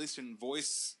 at least in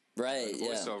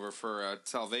voiceover for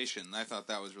Salvation. I thought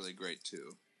that was really great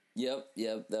too. Yep,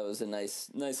 that was a nice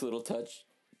little touch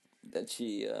that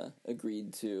she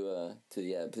agreed to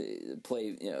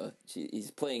play.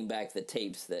 He's playing back the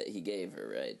tapes that he gave her,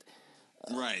 right?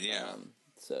 Right. Yeah.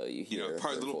 So you hear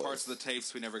little voice. parts of the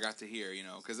tapes we never got to hear.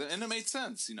 And it made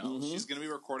sense. She's going to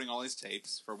be recording all these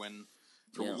tapes for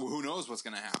who knows what's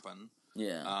going to happen.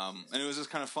 Yeah. And it was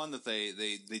just kind of fun that they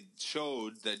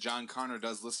showed that John Connor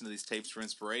does listen to these tapes for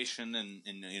inspiration and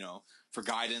for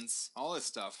guidance, all this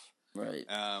stuff. Right.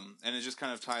 And it just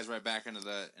kind of ties right back into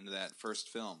that first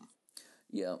film.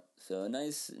 Yeah. So a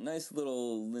nice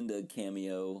little Linda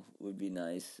cameo would be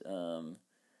nice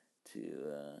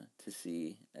to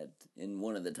see in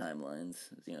one of the timelines,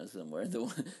 somewhere.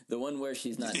 The one where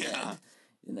she's not dead.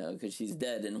 Because she's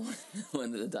dead in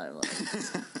one of the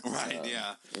timelines. Right,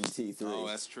 yeah. In T3. Oh,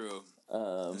 that's true.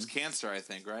 It was cancer, I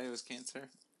think, right? It was cancer?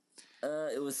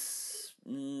 It was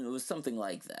something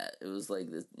like that. It was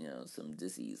like this, some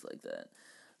disease like that.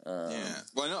 Yeah.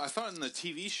 Well, no, I thought in the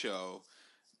TV show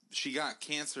she got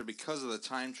cancer because of the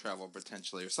time travel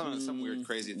potentially, or some weird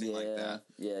crazy thing like that.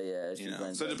 Yeah.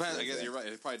 So it depends. I guess you're right.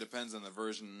 It probably depends on the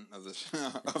version of the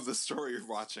of the story you're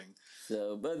watching.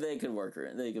 So, but they could work her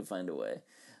in. They could find a way.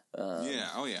 Yeah.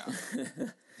 Oh yeah.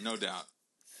 No doubt.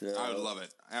 So, I would love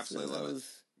it. Absolutely love it.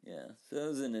 Yeah. So that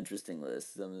was an interesting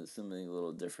list. Something a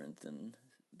little different than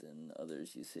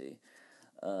others you see.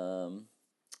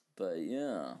 But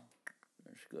yeah,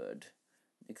 that's good.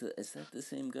 Is that the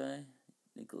same guy?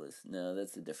 Nicholas? No,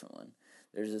 that's a different one.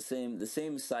 There's the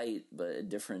same site, but a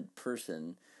different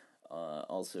person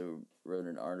also wrote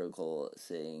an article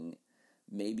saying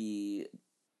maybe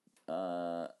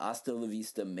hasta la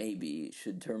vista, maybe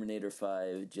should Terminator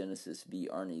 5 Genesis be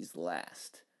Arnie's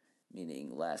last,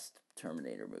 meaning last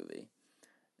Terminator movie.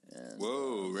 And,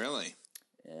 whoa, really?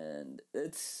 And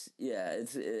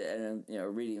and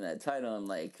reading that title, I'm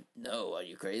like, no, are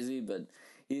you crazy? But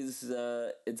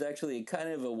it's actually kind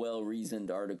of a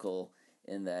well-reasoned article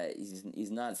in that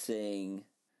he's not saying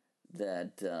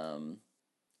that,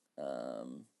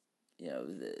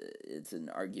 it's an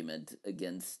argument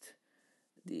against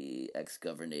the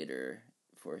ex-governor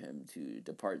for him to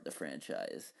depart the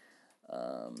franchise.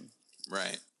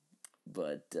 Right.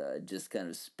 But just kind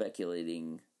of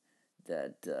speculating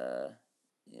that,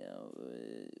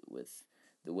 with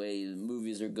the way the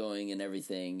movies are going and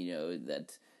everything,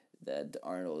 that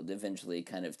Arnold eventually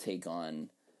kind of take on,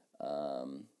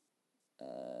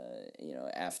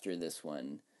 after this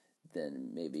one,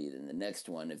 then maybe in the next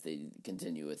one, if they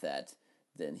continue with that,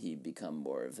 then he'd become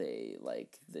more of a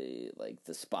the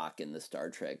Spock in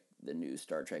the new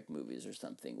Star Trek movies or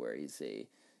something, where he's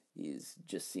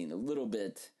just seen a little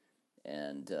bit,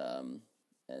 and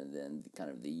then kind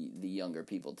of the younger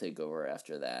people take over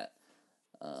after that.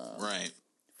 Right.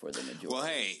 For the majority. Well,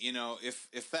 hey,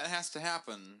 if that has to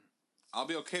happen, I'll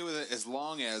be okay with it as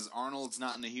long as Arnold's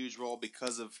not in a huge role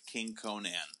because of King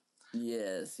Conan.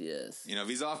 Yes. If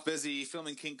he's off busy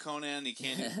filming King Conan, he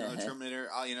can't do another Terminator.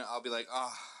 I'll be like,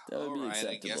 all right, acceptable.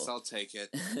 I guess I'll take it.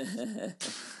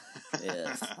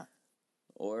 Yes.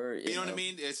 Or you know what I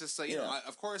mean? It's just like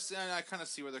of course, I kind of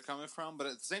see where they're coming from, but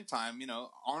at the same time,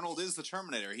 Arnold is the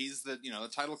Terminator. He's the the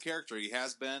title character. He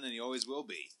has been, and he always will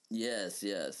be. Yes.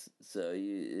 So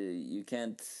you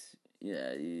can't,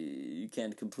 you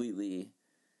can't completely,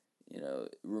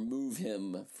 remove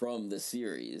him from the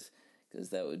series because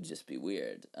that would just be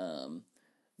weird.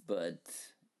 But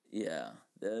yeah,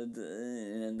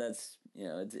 and that's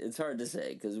it's hard to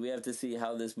say because we have to see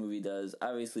how this movie does.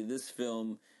 Obviously, this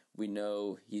film. We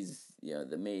know he's,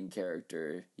 the main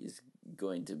character. He's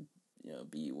going to,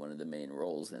 be one of the main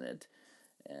roles in it,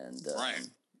 and right.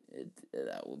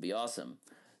 That will be awesome.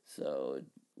 So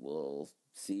we'll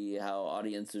see how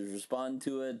audiences respond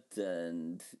to it,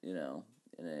 and and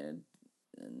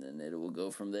then it will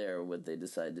go from there. What they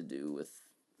decide to do with,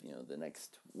 the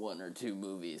next one or two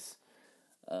movies,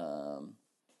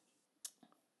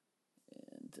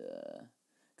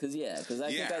 Because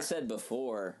I think I said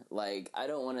before, like, I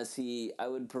don't want to see... I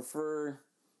would prefer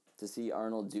to see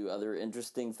Arnold do other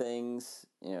interesting things,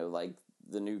 like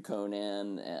the new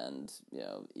Conan and,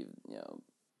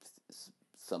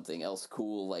 something else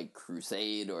cool like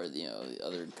Crusade or,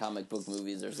 other comic book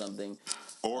movies or something.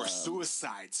 Or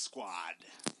Suicide Squad.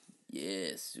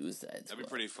 Yeah, Suicide Squad. That'd be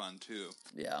pretty fun, too.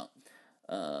 Yeah.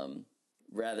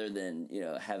 Rather than,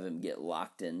 have him get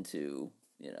locked into...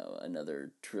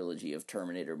 another trilogy of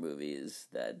Terminator movies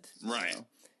that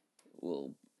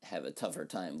will have a tougher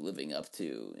time living up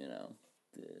to,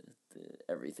 the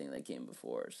everything that came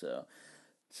before. So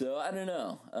I don't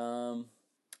know.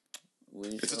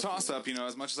 It's a toss-up,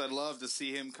 as much as I'd love to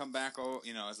see him come back,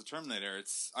 as a Terminator,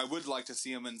 I would like to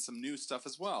see him in some new stuff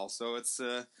as well. So it's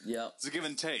a give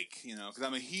and take, because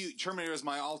I'm a huge... Terminator is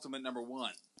my ultimate number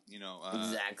one.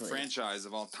 Exactly. Franchise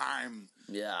of all time.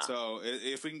 Yeah. So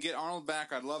if we can get Arnold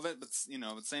back, I'd love it. But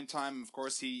at the same time, of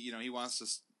course, he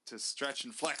wants to stretch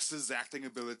and flex his acting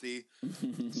ability.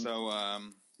 So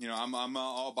I'm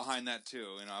all behind that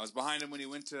too. I was behind him when he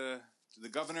went to the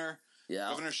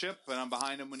governorship, and I'm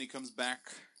behind him when he comes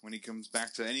back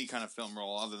to any kind of film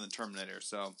role other than Terminator.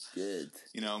 So good.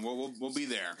 We'll be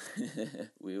there.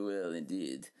 We will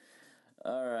indeed.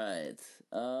 All right.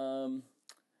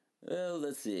 Well,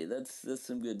 let's see. That's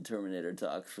some good Terminator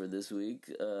talk for this week.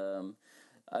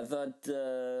 I thought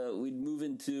we'd move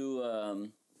into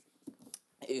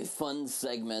a fun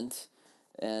segment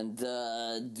and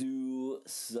do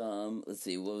some... Let's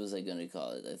see, what was I going to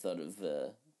call it? I thought of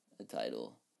a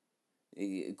title.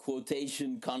 A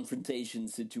quotation confrontation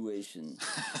situation.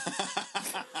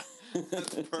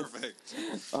 That's perfect.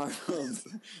 Arnold.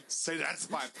 Say that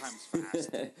 5 times fast.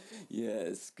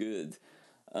 Yes, good.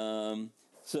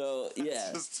 So, yeah.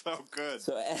 This is so good.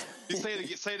 So, you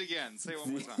say it again. Say it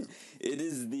one more time. It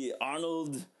is the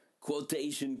Arnold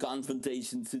quotation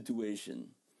confrontation situation.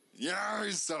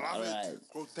 Yes, I love it.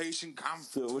 Quotation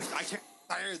confrontation. I can't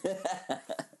tired.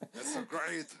 That's so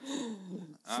great.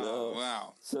 Oh,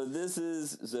 wow. So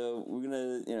we're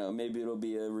going to, maybe it'll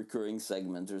be a recurring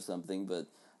segment or something, but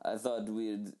I thought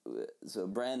I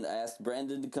asked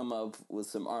Brandon to come up with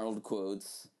some Arnold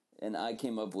quotes, and I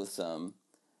came up with some.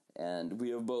 And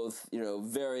we are both,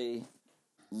 very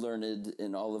learned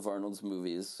in all of Arnold's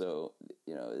movies, so,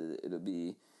 it'll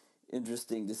be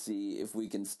interesting to see if we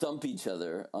can stump each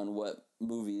other on what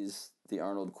movies the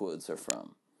Arnold quotes are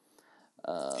from.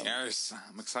 Yes,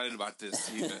 I'm excited about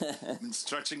this. I've been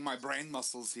stretching my brain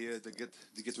muscles here to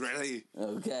get ready.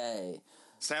 Okay.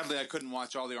 Sadly, I couldn't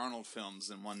watch all the Arnold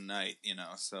films in one night,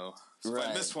 so if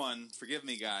I missed one, forgive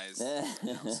me, guys.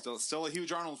 Still a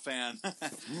huge Arnold fan.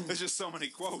 There's just so many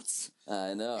quotes.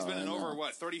 I know. He's been in over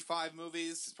 35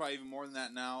 movies. It's probably even more than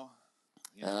that now.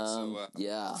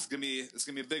 Yeah. It's gonna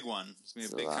be a big one. It's gonna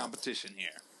be a big competition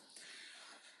here.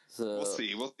 So we'll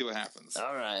see what happens.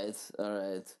 All right.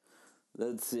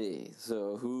 Let's see.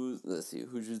 So who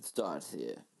should start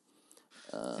here?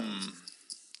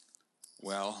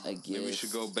 Well, maybe we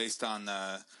should go based on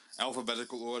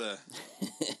alphabetical order.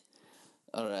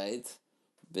 All right.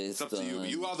 It's up to you.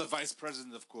 You are the vice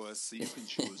president, of course, so you can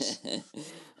choose.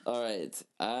 All right.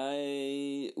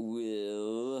 I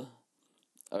will.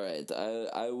 All right.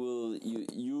 I will.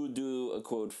 You do a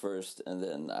quote first, and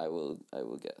then I will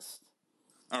guess.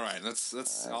 All right. Let's.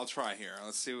 I'll try here.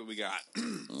 Let's see what we got.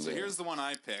 So here's the one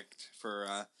I picked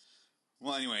for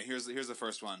Well, anyway, here's the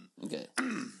first one. Okay.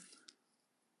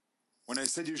 When I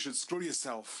said you should screw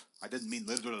yourself, I didn't mean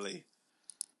literally.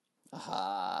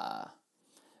 Aha.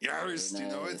 Yes, do you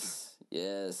know it? Nice.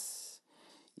 Yes.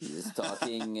 He is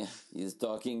talking. He's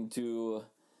talking to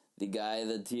the guy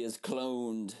that he has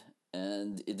cloned,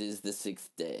 and it is the 6th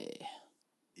day.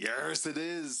 Yes, it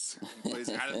is. He plays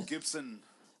Adam Gibson.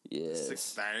 Yes.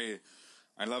 6th day.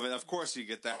 I love it. Of course, you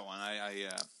get that one. I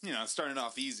starting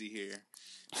off easy here.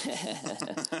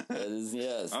 That is,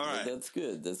 yes. All right. That's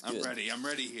good. That's good. I'm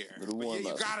ready here. Little But yeah, you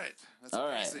warm-up. got it. That's All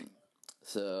amazing. right.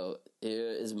 So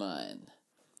here is mine.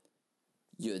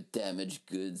 Your damaged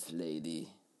goods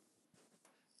lady.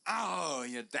 Oh,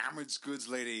 you damaged goods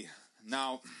lady.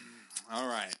 Now, all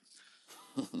right.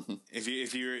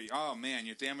 if you're oh man,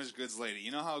 you damaged goods lady.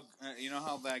 You know how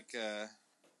like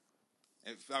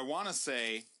if I want to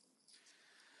say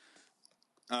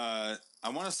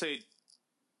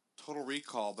Total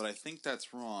Recall, but I think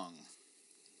that's wrong.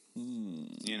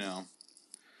 You know.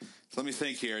 So let me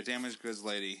think here. Damaged goods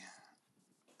lady.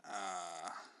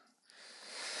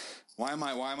 Why am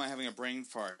I having a brain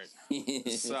fart?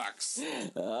 This sucks.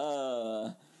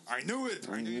 I knew it.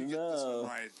 I knew you'd get this one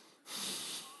right.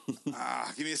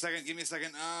 Give me a second.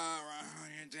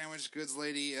 Damaged goods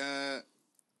lady.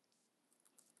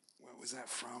 What was that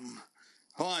from?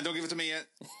 Hold on, don't give it to me yet.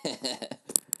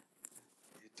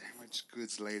 Damaged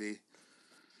goods lady.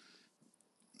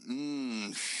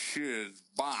 Shit,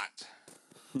 bot.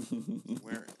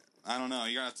 Where? I don't know.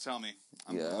 You gotta have to tell me.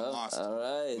 I'm lost. All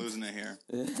right. Losing it here.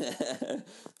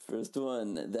 First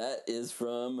one. That is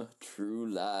from True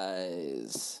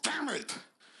Lies. Damn it!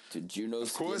 To Juno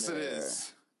Of course Skinner. it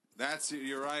is.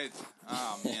 You're right.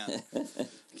 Oh man,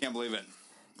 can't believe it.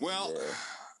 Well,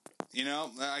 you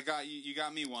know, I got you. You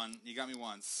got me one. You got me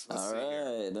once. Let's see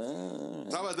here. All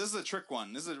right. How about this is a trick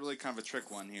one? This is really kind of a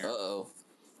trick one here. Uh-oh.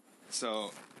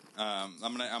 So, I'm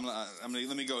gonna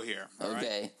let me go here. All right?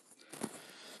 Okay.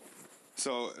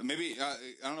 So maybe I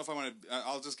don't know if I want to.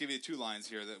 I'll just give you 2 lines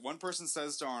here. That one person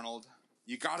says to Arnold,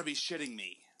 "You got to be shitting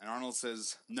me," and Arnold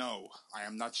says, "No, I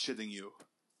am not shitting you."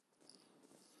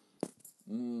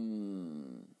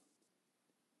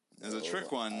 There's a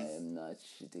trick one. I am not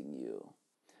shitting you.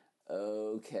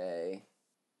 Okay.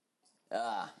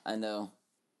 I know.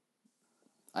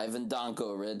 Ivan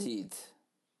Danko, Red Heat.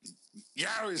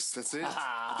 Yes, that's it.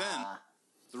 But then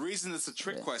the reason it's a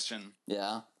trick question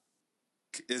Yeah.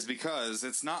 is because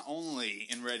it's not only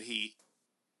in Red Heat,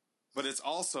 but it's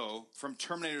also from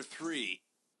Terminator 3.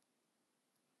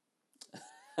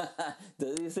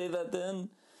 Does he say that then?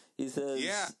 He says...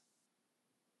 Yeah.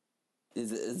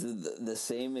 Is it the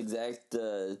same exact,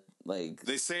 like...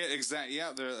 They say it exact.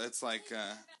 Yeah, it's like.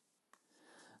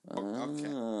 Okay.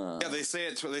 Yeah, they say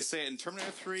it. They say it in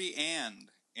Terminator 3 and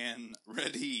in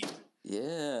Red Heat.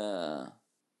 Yeah.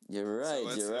 You're right,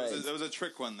 So you're right. There was a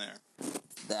trick one there.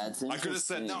 That's interesting. I could have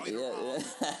said no, you're wrong,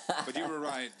 but you were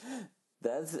right.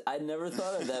 I never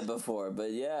thought of that before,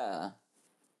 but yeah.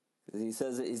 He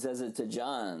says it to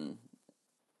John.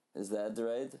 Is that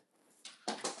right?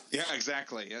 Yeah,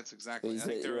 exactly. That's exactly. I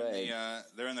think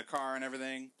they're in the car and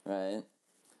everything. Right.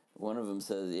 One of them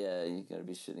says, "Yeah, you gotta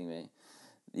be shitting me."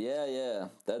 Yeah.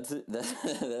 That's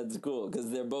cool because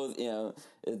they're both,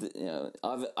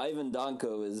 Ivan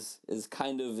Danko is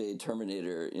kind of a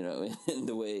Terminator, in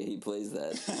the way he plays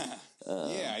that.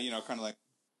 Yeah, kind of like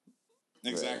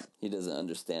exactly. Right. He doesn't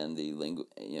understand the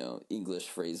English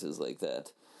phrases like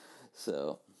that.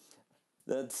 So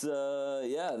that's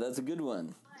that's a good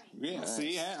one. Yeah, Nice.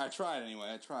 See, I tried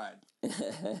anyway. I tried.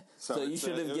 So you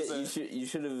should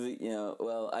have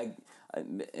well, I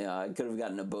could have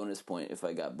gotten a bonus point if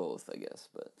I got both, I guess,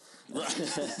 but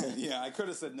right. Yeah, I could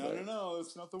have said no,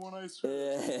 it's not the one I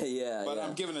said. Yeah, but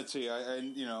I'm giving it to you.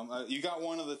 You got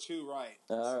one of the 2 right.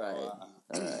 All right. All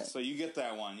right. So you get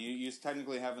that one. You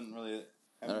technically haven't really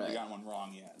gotten one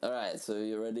wrong yet. All right, so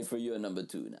you're ready for your number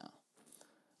 2 now.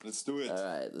 Let's do it. All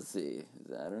right, let's see.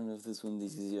 I don't know if this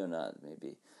one's easy or not.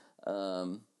 Maybe.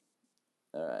 All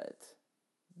right,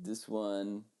 this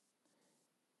one.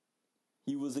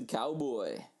 He was a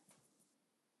cowboy.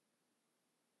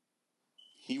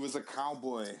 He was a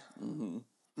cowboy.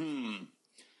 Mm-hmm.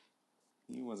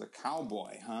 He was a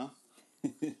cowboy, huh?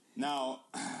 Now,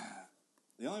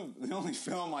 the only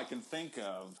film I can think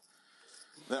of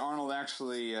that Arnold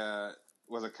actually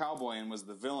was a cowboy in was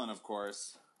the villain, of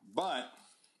course. But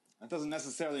that doesn't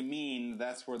necessarily mean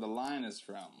that's where the line is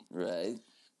from. Right.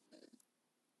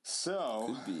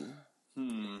 So, could be.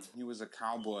 He was a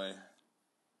cowboy.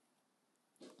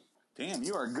 Damn,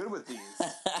 you are good with these.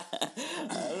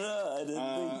 I don't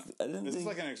know. didn't Is this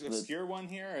think like an obscure one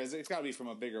here? It's got to be from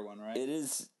a bigger one, right? it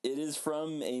is. It is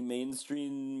from a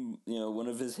mainstream, one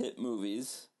of his hit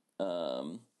movies,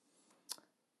 and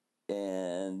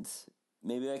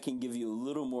maybe I can give you a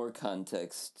little more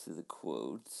context to the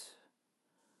quote.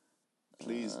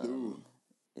 Please do.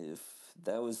 If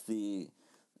that was the,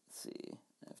 let's see,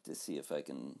 I have to see if I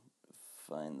can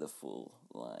find the full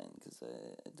line because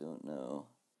I don't know.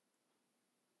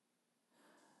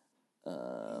 He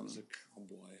was a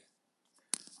cowboy.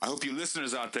 I hope you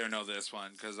listeners out there know this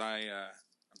one because I'm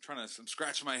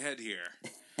scratching my head here.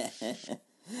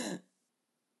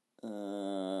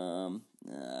 Nah,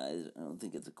 I don't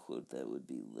think it's a quote that would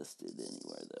be listed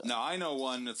anywhere though. No, I know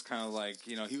one that's kind of like,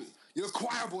 you're a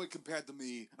choir boy compared to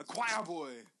me, a choir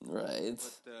boy. Right.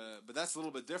 But that's a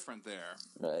little bit different there.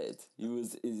 Right.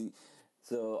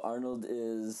 So Arnold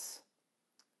is,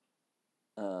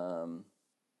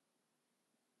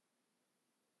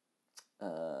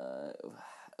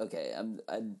 okay,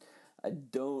 I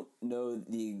don't know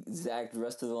the exact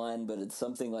rest of the line, but it's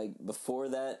something like before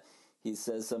that, he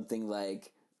says something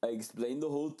like, I explained the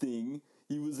whole thing.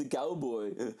 He was a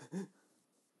cowboy.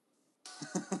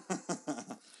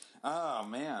 Oh,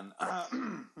 man.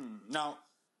 Now,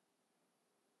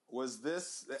 was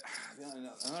this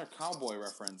another cowboy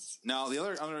reference? Now, the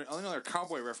only other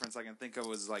cowboy reference I can think of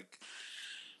was like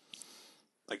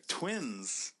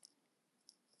Twins.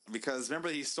 Because remember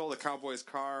he stole the cowboy's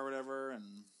car or whatever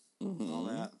and all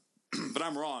that. But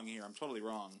I'm wrong here. I'm totally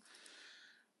wrong.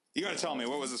 You got to tell me,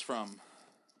 what was this from?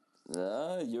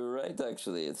 You're right,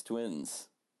 actually. It's Twins.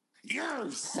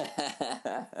 Yes!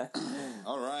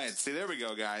 All right. See, there we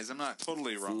go, guys. I'm not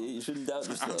totally wrong. See, you shouldn't doubt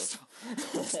yourself.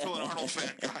 I'm still an Arnold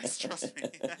fan, guys. Trust me.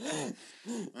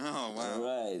 Oh, wow. All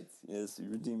right. Yes, you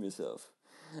redeem yourself.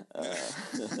 Whew!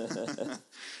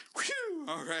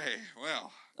 All right.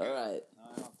 Well. All right.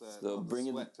 So bring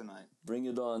it tonight. Bring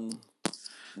it on.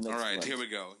 All right, here we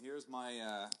go. Here's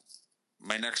my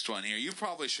my next one here. You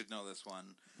probably should know this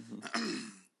one.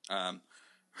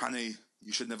 Honey,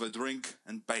 you should never drink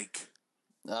and bake.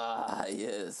 Ah,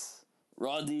 yes.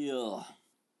 Raw deal.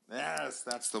 Yes,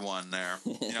 that's the one there.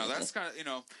 That's kind of,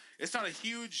 it's not a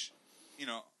huge,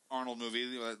 Arnold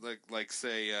movie like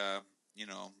say,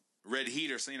 Red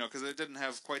Heat or something, because it didn't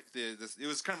have quite it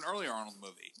was kind of an earlier Arnold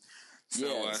movie. So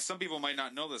yes. Some people might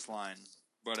not know this line,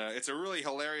 but it's a really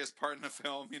hilarious part in the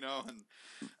film, and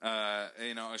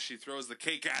she throws the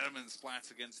cake at him and splats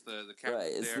against the cat.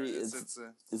 Right,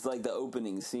 it's like the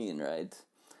opening scene, right?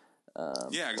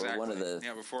 Yeah, exactly. One of the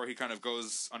before he kind of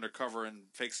goes undercover and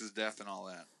fakes his death and all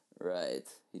that. Right,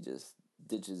 he just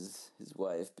ditches his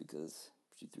wife because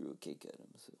she threw a cake at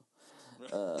him.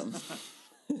 So,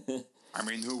 I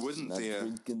mean, who wouldn't? Not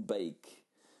drink and bake.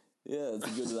 Yeah, it's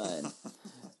a good line.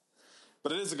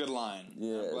 But it is a good line.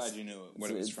 Yes. I'm glad you knew what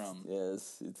it was from.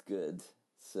 Yes, it's good.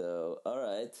 So, all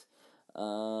right.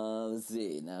 Let's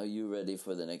see. Now you ready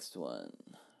for the next one?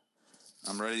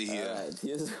 I'm ready to hear. All right.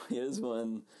 Here's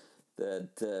one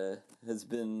that has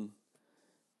been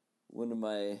one of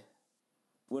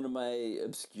my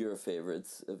obscure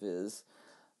favorites of his.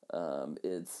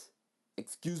 It's,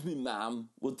 excuse me,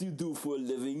 ma'am, what do you do for a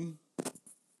living?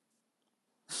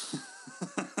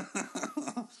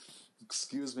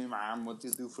 Excuse me, ma'am, what do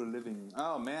you do for a living?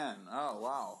 Oh, man. Oh,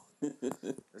 wow.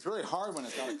 It's really hard when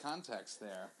it's out of context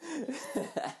there.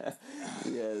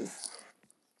 Yes.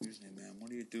 Excuse me, ma'am, what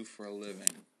do you do for a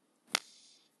living?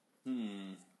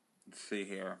 Let's see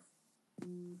here.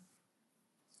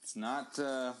 It's not,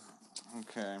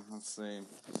 okay, let's see.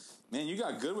 Man, you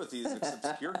got good with these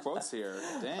obscure quotes here.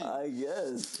 Dang. I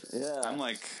guess, yeah. I'm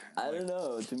like... I don't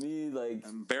know. To me, like...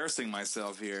 embarrassing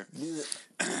myself here.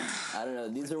 I don't know.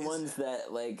 These are ones that,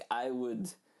 I would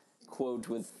quote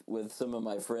with some of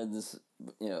my friends,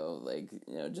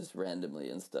 just randomly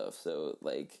and stuff. So,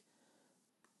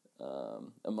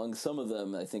 among some of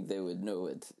them, I think they would know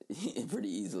it pretty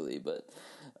easily, but...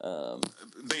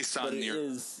 based on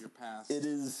your past. It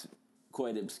is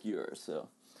quite obscure, so...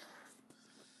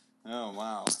 Oh,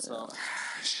 wow. So,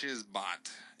 Shizbot.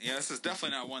 Yeah, this is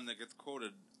definitely not one that gets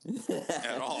quoted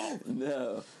at all.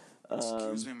 No.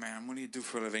 Excuse me, ma'am, what do you do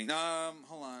for a living?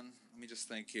 Hold on. Let me just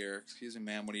think here. Excuse me,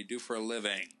 ma'am, what do you do for a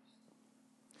living?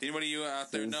 If anybody you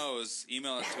out there knows,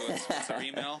 email it to us. What's our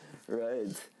email?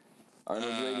 Right.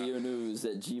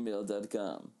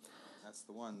 ArnoldRadioNews@gmail.com. That's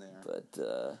the one there. But,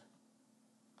 of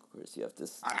course, you have to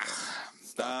stop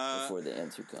before the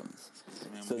answer comes.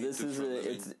 Man, so this is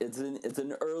it's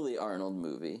an early Arnold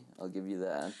movie. I'll give you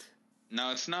that.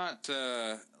 No, it's not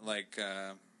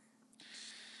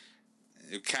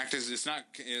Cactus. It's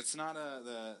not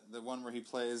the one where he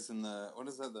plays in the, what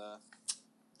is that, damn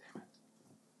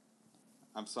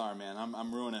it. I'm sorry, man.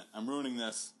 I'm ruining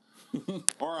this,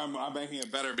 or I'm making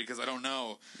it better because I don't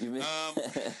know. I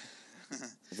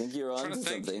think you're on to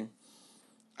something.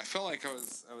 I felt like I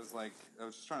was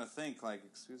just trying to think. Like,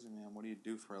 excuse me, ma'am, what do you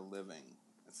do for a living?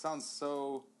 It sounds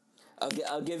so.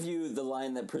 I'll give you the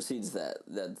line that precedes that.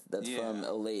 That's from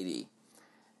a lady.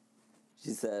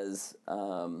 She says,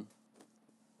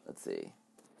 let's see.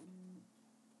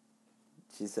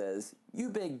 She says, "You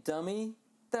big dummy.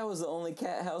 That was the only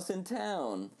cat house in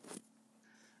town."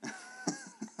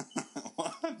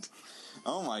 What?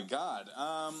 Oh my God.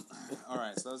 All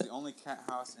right, so that was the only cat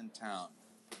house in town.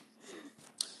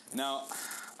 Now,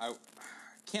 it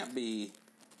can't be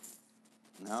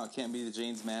the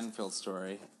James Manfield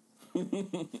story.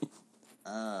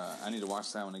 I need to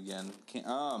watch that one again.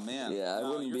 Oh man. Yeah, I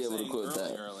wouldn't be able to quote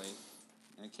that. Early.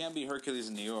 And it can't be Hercules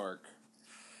in New York.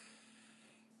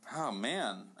 Oh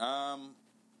man.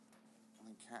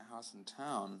 Cat house in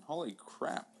town. Holy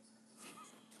crap.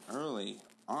 Early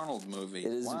Arnold movie.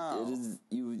 It is. Wow. It is.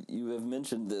 You have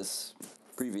mentioned this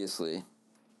previously.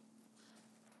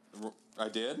 I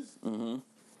did. Mm-hmm.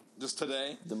 Just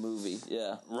today. The movie.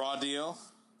 Yeah. Raw deal.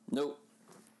 Nope.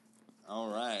 All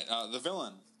right. The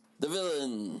villain. The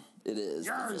villain. It is.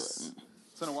 Yes. The villain.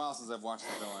 It's been a while since I've watched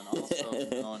the villain.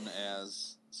 Also known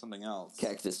as something else.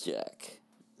 Cactus Jack.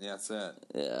 Yeah, that's it.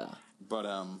 Yeah.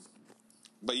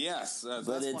 But yes, but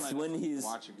that's it's when he's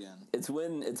watch again.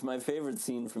 It's my favorite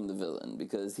scene from the villain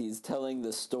because he's telling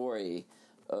the story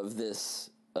of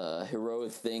this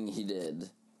heroic thing he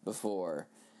did before,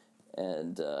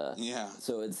 and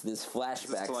so it's this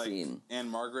flashback to, like, scene. Anne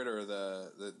Margaret or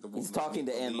the he's talking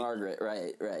to Anne Margaret,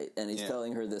 right, and he's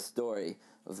telling her this story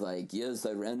of like, yes,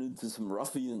 I ran into some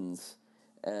ruffians.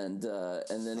 And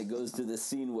then it goes to this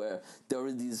scene where there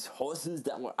were these horses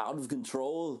that were out of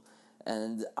control,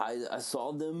 and I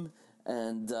saw them,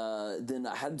 and then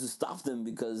I had to stop them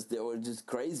because they were just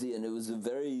crazy, and it was a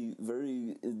very,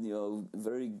 very,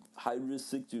 very high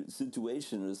risk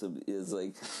situation or something. It's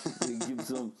like he gives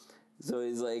them. So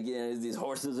he's like, these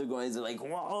horses are going. He's like,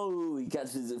 whoa! He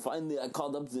catches it. Finally, I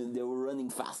caught up to them. They were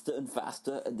running faster and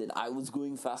faster, and then I was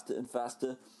going faster and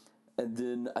faster. And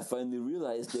then I finally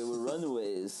realized they were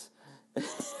runaways.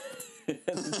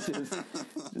 It's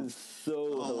just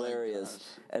so hilarious.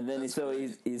 And then he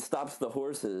stops the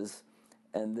horses,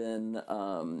 and then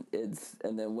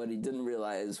what he didn't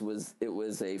realize was it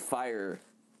was a fire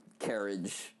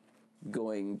carriage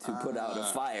going to put out a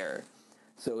fire.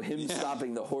 So him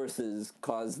stopping the horses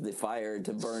caused the fire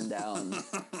to burn down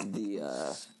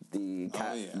the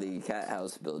cat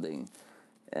house building.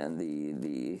 And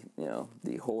the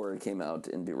horror came out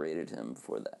and berated him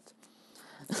for that.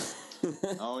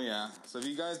 Oh yeah. So if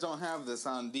you guys don't have this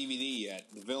on DVD yet,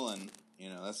 The Villain,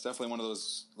 that's definitely one of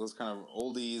those kind of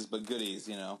oldies but goodies.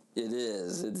 It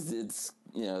is. It's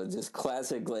just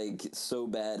classic, like so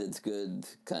bad it's good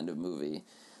kind of movie.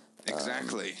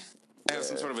 Exactly. I have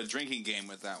some sort of a drinking game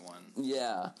with that one.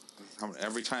 Yeah.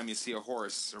 Every time you see a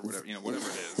horse or whatever, whatever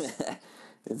it is.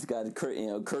 It's got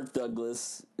Kirk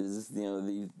Douglas is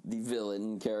the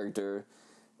villain character,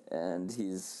 and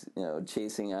he's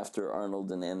chasing after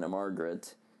Arnold and Anna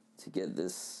Margaret to get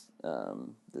this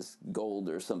this gold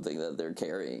or something that they're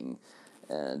carrying,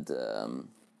 and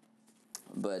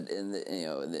but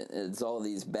it's all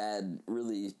these bad,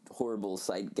 really horrible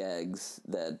sight gags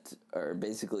that are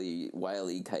basically Wile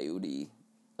E. Coyote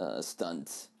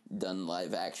stunts done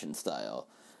live action style.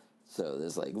 So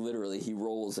there's like literally he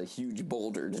rolls a huge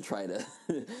boulder to try to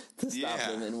stop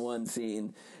him in one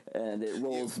scene, and it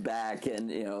rolls back and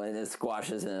and it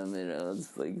squashes him.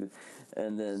 It's like,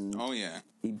 and then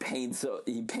he paints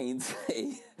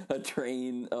a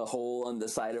train a hole on the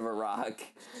side of a rock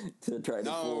to try to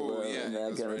fool him and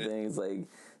that kind of thing. It's like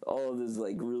all of this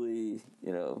like really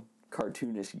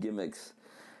cartoonish gimmicks.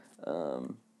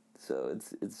 So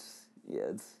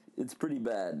it's pretty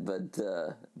bad, but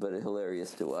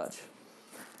hilarious to watch.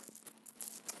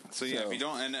 So if you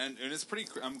don't, and it's pretty.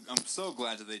 I'm so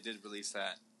glad that they did release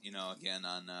that. Again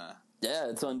on.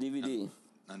 It's on DVD.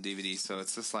 On DVD, so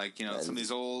it's just like some of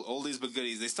these oldies but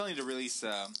goodies. They still need to release,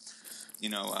 the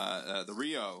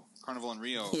Rio Carnival in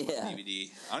Rio on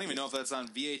DVD. I don't even know if that's on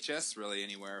VHS really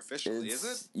anywhere officially. Is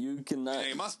it? You cannot.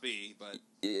 It must be, but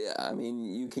yeah, I mean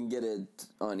you can get it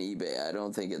on eBay. I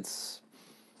don't think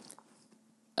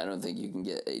you can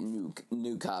get a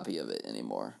new copy of it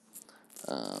anymore.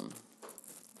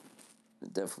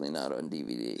 Definitely not on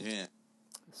DVD. Yeah.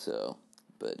 So,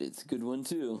 but it's a good one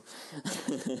too.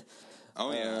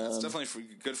 Oh yeah, it's definitely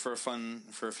good for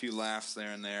a few laughs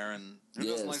there and there, and who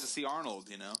doesn't like to see Arnold?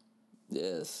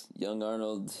 Yes, young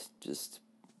Arnold just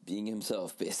being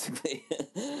himself, basically.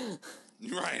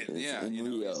 Right. Yeah. in You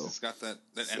know, Rio. he's got that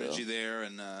So. energy there,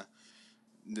 and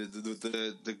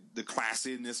the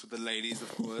classiness with the ladies, of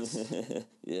course. Yes.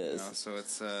 You know, so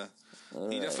it's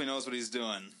he definitely knows what he's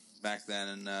doing back then,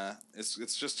 and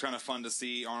it's just kind of fun to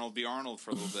see Arnold be Arnold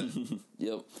for a little bit.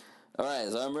 Yep. All right,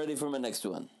 so I'm ready for my next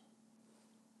one.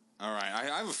 All right,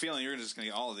 I have a feeling you're just going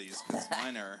to get all of these because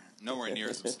mine are nowhere near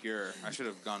as obscure. I should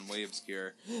have gone way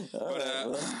obscure.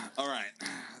 All right,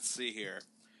 let's see here.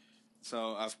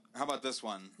 So, how about this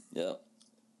one? Yep.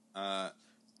 I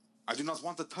do not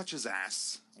want to touch his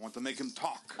ass. I want to make him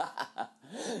talk.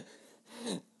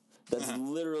 That's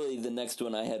literally the next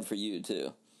one I had for you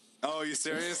too. Oh, are you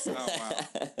serious? Oh,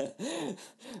 wow.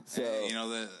 So, Hey, you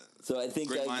know, so I think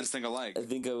great minds think alike. I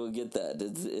think I will get that.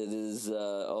 It is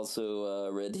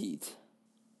also Red Heat.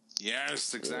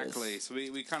 Yes, exactly. Yes. So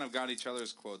we kind of got each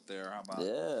other's quote there. How about?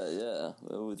 Yeah.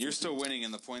 Well, You're still winning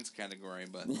in the points category,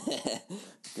 but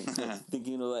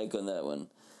thinking alike on that one.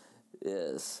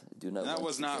 Yes, I do not. that want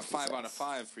was to not touch his 5 out of ass.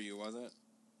 5 for you, was it?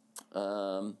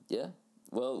 Yeah.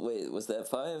 Well, wait, was that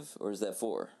 5 or is that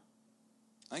 4?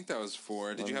 I think that was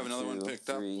 4. Did you have another one picked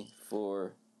 3,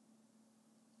 4.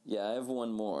 Yeah, I have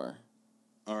one more.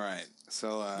 up? All right.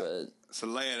 So so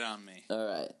lay it on me. All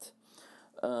right.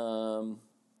 All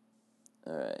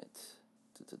right.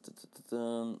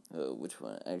 Oh, which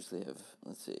one? I actually have.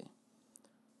 Let's see.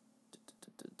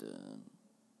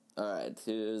 All right.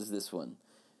 Here's this one.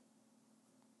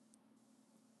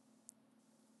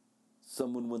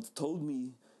 Someone once told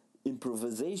me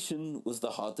improvisation was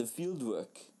the heart of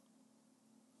fieldwork.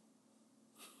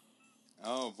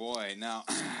 Oh boy. Now,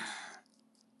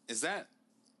 is that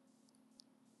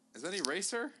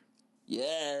Eraser?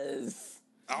 Yes.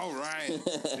 All right.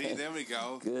 See, there we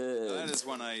go. Good. That is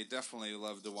one I definitely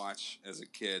loved to watch as a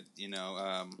kid. You know,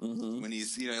 Mm-hmm. when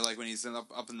he's like when he's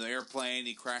up in the airplane,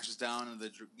 he crashes down in the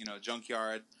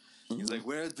junkyard. He's like,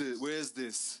 where's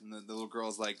this? And the little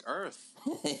girl's like, Earth,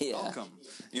 Yeah. welcome.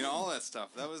 You know, all that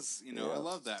stuff. That was, you know, Yeah. I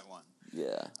love that one.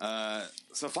 Yeah.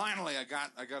 So finally, I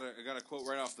got a quote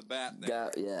right off the bat. There.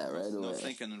 Right away. No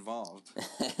thinking involved.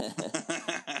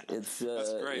 It's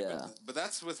That's great. Yeah. But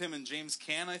that's with him and James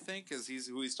Caan, I think, is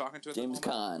who he's talking to at James the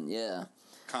moment. Caan. Yeah.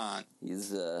 Caan. He's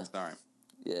Sorry.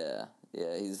 Yeah.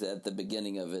 He's at the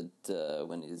beginning of it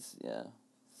when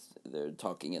they're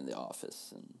talking in the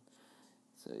office, and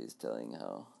so he's telling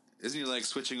how. Isn't he like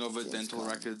switching over James dental Caan.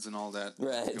 records and all that?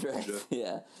 Right,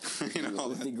 yeah. You know, all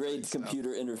With that the great stuff. computer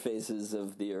interfaces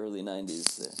of the early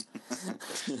 90s.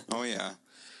 Oh yeah.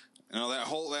 You know, that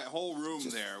whole room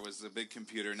there was a big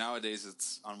computer. Nowadays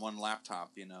it's on one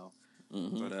laptop, you know.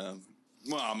 Mm-hmm. But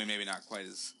well, I mean maybe not quite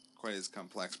as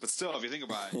complex, but still if you think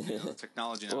about it, you know, the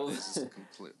technology nowadays is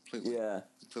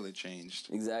completely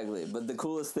changed. Exactly. But the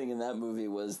coolest thing in that movie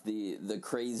was the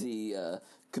crazy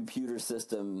computer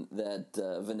system that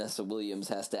Vanessa Williams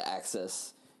has to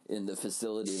access in the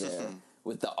facility there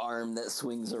with the arm that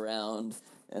swings around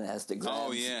and has to grab.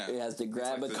 Oh, yeah. It has to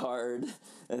grab like a card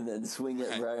and then swing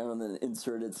it around and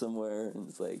insert it somewhere. And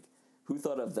it's like, who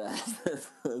thought of that?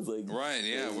 It's like, Right,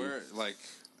 yeah, crazy. we're like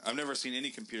I've never seen any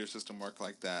computer system work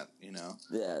like that, you know.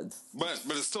 Yeah, But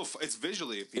it's still it's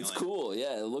visually appealing. it's cool.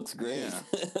 Yeah, it looks great.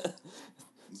 Yeah.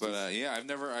 But I've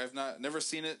never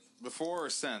seen it before or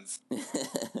since.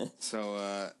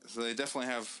 So they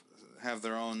definitely have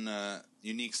their own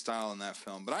unique style in that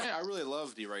film. But I really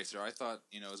loved Eraser. I thought,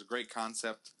 you know, it was a great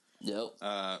concept. Yep.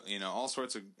 You know, all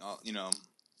sorts of you know,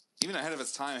 even ahead of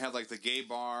its time, it had like the gay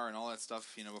bar and all that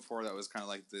stuff. You know, before that was kind of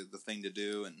like the thing to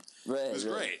do, and it was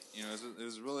great. You know, it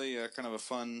was really kind of a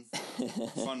fun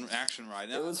action ride.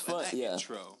 Now, It was fun. That Yeah.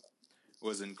 intro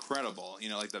was incredible. You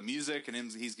know, like the music and him,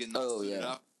 he's getting suited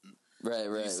up. Right.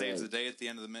 He saves the day at the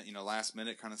end of the last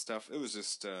minute kind of stuff. It was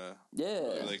just a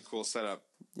really cool setup.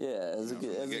 Yeah, it was a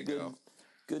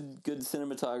good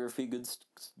cinematography,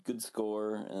 good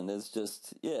score, and it's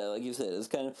just like you said,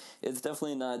 it's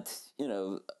definitely not, you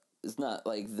know, it's not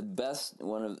like the best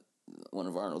one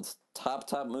of Arnold's top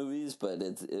movies, but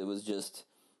it was just,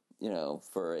 you know,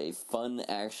 for a fun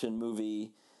action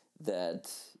movie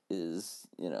that is,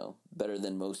 you know, better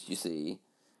than most you see.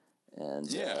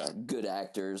 And good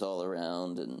actors all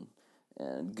around, and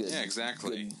good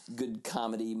exactly good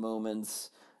comedy moments,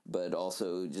 but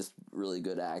also just really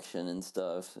good action and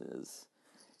stuff.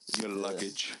 Your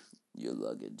luggage,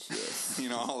 yes. You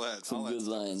know, all that. Some all good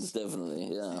that lines,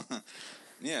 definitely. Yeah.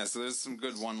 Yeah. So there's some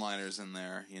good one-liners in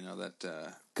there. You know that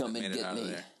Come that and made it get out me. of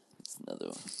there. It's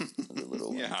another little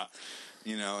one. Yeah.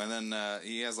 You know, and then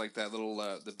he has like that little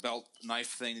the belt knife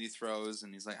thing that he throws,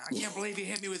 and he's like, "I can't believe he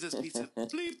hit me with this piece of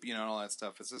bleep," you know, and all that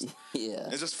stuff. It's just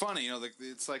it's just funny, you know.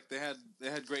 It's like they had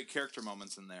great character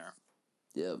moments in there.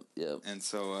 Yep. And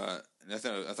so I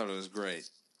thought it was great.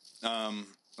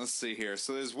 Let's see here.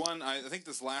 So there's one. I think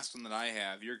this last one that I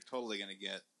have, you're totally gonna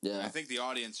get. Yeah. I think the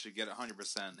audience should get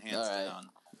 100%, hands All right. down.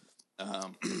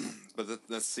 But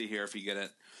let's see here if you get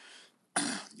it.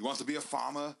 You want to be a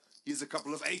farmer? Here's a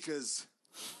couple of acres.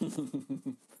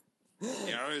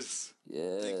 Yes.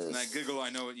 And that giggle, I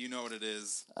know what you know what it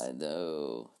is. I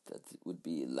know. That would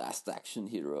be Last Action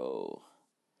Hero.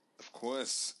 Of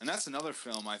course. And that's another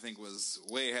film I think was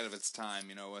way ahead of its time,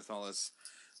 with all this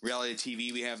reality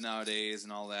TV we have nowadays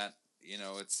and all that.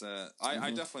 It's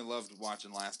I definitely loved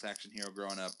watching Last Action Hero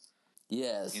growing up.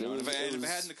 Yes. If it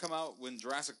hadn't come out when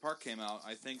Jurassic Park came out,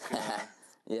 I think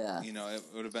yeah. it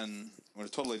would have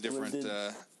totally different it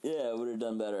would have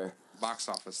done better. Box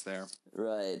office there.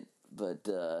 Right. But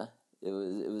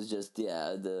it was just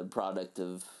the product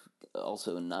of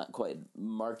also not quite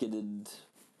marketed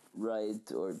right,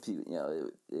 or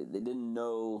people, they didn't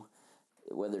know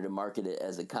whether to market it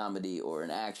as a comedy or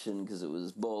an action because it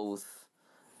was both.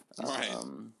 Right.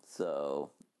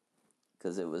 So,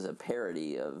 because it was a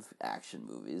parody of action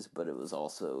movies, but it was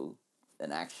also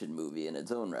an action movie in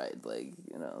its own right,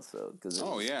 so because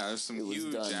there's some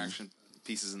huge action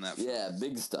pieces in that film. Yeah,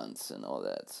 big stunts and all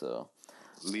that. So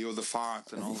Leo the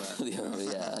Fart and all that.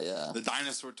 Yeah. The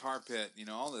dinosaur tar pit,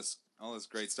 all this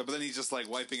great stuff. But then he's just like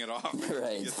wiping it off.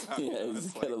 Right. He's got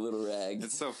a little rag.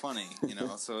 It's so funny,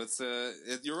 So it's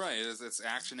you're right. It's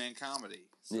action and comedy.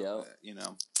 So,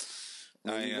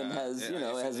 It even has it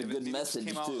has a good message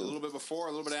came too. Out a little bit before,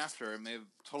 a little bit after. It may have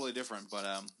totally different, but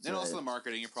and also the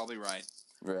marketing. You're probably right.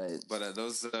 Right. But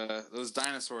those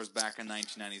dinosaurs back in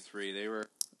 1993, they were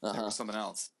something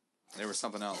else. They were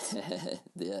something else.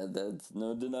 Yeah, that's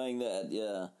no denying that.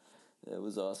 Yeah, it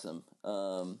was awesome.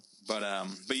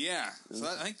 But yeah, so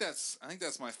I think that's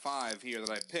my 5 here that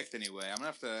I picked anyway. I'm gonna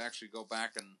have to actually go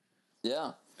back and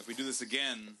if we do this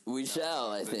again, we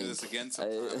shall. I think do this again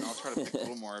sometime. I'll try to pick a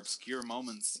little more obscure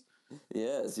moments.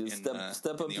 Yes, you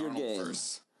step up your game.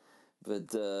 Verse.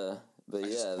 But I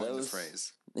yeah, that was the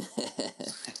phrase.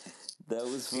 That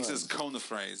was fun. He says "cone the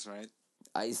phrase," right?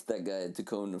 Iced that guy to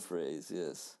cone the phrase.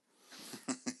 Yes.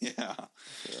 Yeah.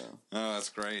 So. Oh, that's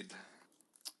great.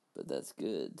 But that's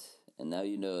good. And now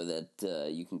you know that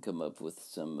you can come up with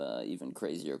some even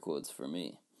crazier quotes for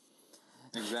me.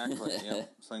 Exactly. Yeah.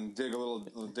 So I can dig a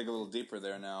little deeper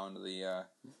there now into the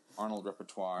Arnold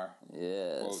repertoire.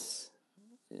 Yes. Quotes.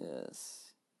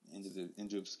 Yes.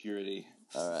 Into obscurity.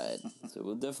 All right. So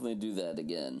we'll definitely do that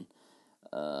again.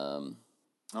 Oh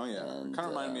yeah. And, it kind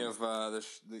of reminded me of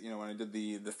when I did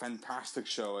the Fantastic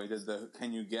Show. I did the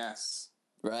Can You Guess?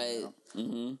 Right.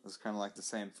 It was kind of like the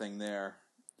same thing there.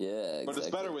 Yeah. Exactly. But it's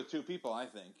better with 2 people, I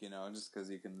think. Just because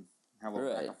you can have a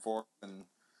back and forth and.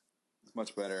 It's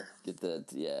much better. Get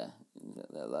that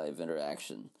live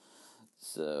interaction.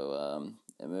 So,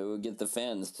 and maybe we'll get the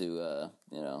fans to,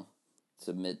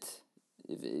 submit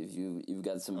if you've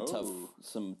got some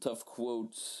tough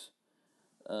quotes,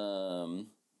 that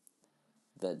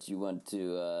you want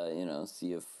to,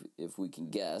 see if we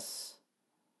can guess.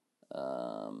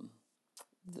 Then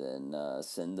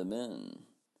send them in.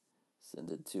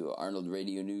 Send it to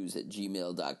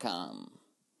arnoldradionews@gmail.com.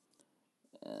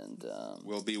 And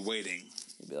we'll be waiting.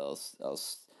 Maybe I'll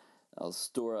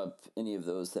store up any of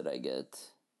those that I get,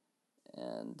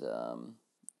 and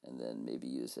then maybe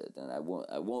use it. And I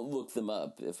won't look them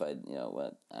up if I I don't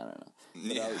know.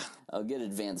 But I'll get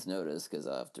advance notice because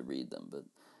I'll have to read them. But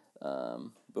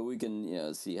we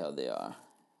can see how they are,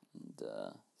 and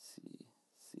see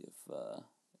if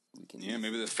we can. Yeah,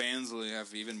 maybe the fans will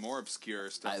have even more obscure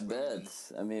stuff. I bet.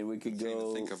 I mean, we could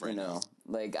go. Think of right now.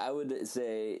 Like I would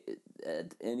say,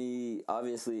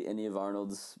 obviously any of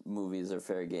Arnold's movies are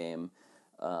fair game.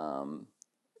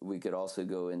 We could also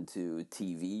go into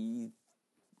TV,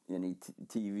 any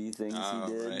TV things he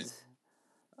did.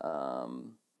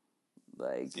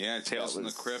 Right. Tales from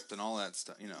the Crypt and all that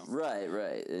stuff. Right.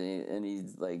 Any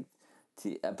like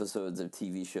episodes of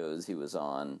TV shows he was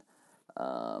on.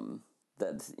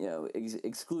 That's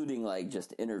excluding like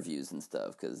just interviews and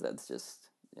stuff because that's just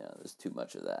there's too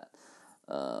much of that.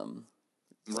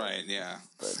 Right, yeah.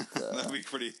 But that'd be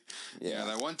pretty. Yeah,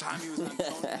 that one time he was on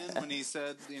Conan when he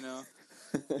said,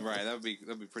 right, that'd be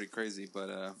pretty crazy.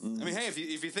 But I mean, hey, if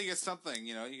you think it's something,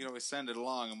 you can always send it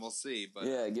along and we'll see. But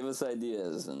yeah, give us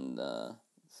ideas and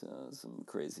some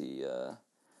crazy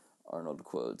Arnold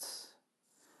quotes.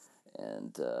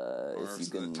 And if you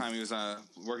can, the time he was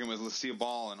working with Lucille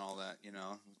Ball and all that,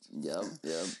 Yep.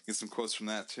 Get some quotes from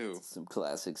that too. Some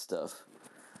classic stuff.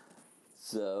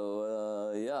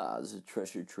 So there's a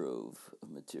treasure trove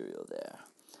of material there.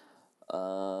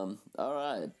 All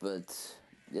right, but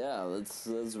yeah, let's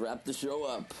wrap the show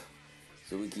up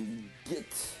so we can get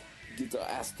our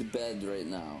ass to bed right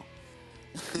now.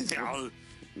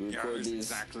 We record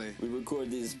these exactly. We record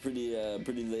these pretty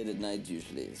late at night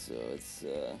usually, so it's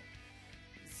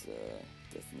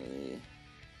definitely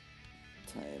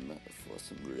time for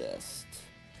some rest.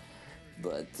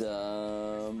 But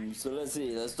so let's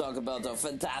see. Let's talk about our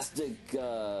fantastic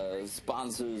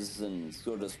sponsors and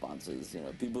sort of sponsors. You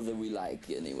know, people that we like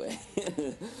anyway,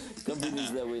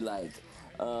 companies that we like.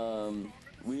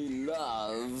 We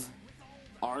love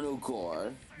Arno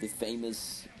Core, the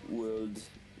famous world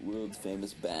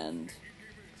famous band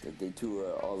that they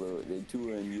tour all over. They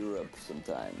tour in Europe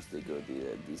sometimes. They go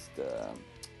to at least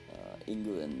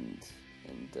England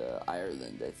and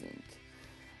Ireland, I think.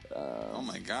 Oh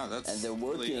my God, that's and they're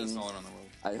really working. is all around the world.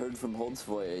 I heard from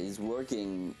Holtzfeuer, he's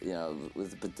working, you know,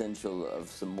 with the potential of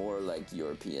some more like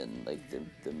European, like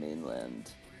the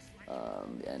mainland,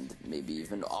 and maybe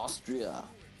even Austria,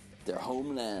 their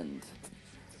homeland.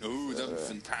 Ooh,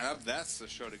 that's the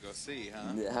show to go see,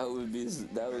 huh?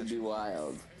 That would be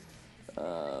wild.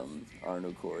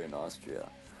 Arno Core in Austria.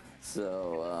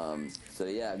 So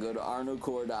yeah, go to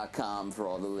arnocore.com for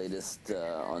all the latest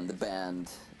on the band,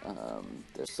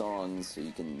 their songs, so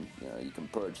you can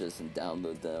purchase and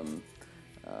download them.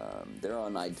 They're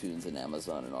on iTunes and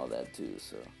Amazon and all that too,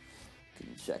 so you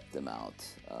can check them out.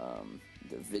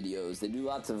 Their videos, they do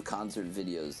lots of concert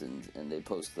videos and they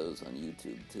post those on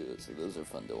YouTube too, so those are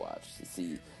fun to watch to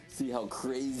see how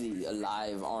crazy a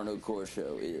live Arno Core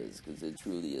show is, because it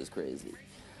truly is crazy.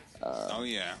 Oh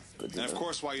yeah, and of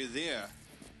course, while you're there,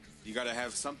 you got to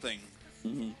have something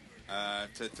to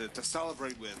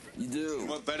celebrate with. You do.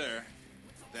 What better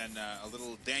than a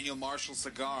little Daniel Marshall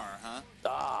cigar, huh?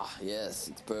 Ah, yes,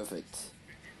 it's perfect.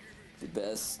 The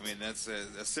best. I mean, that's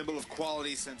a symbol of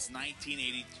quality since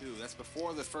 1982. That's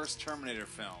before the first Terminator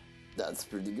film. That's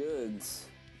pretty good.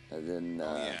 And then,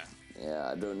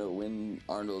 yeah, I don't know when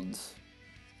Arnold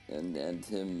and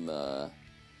him.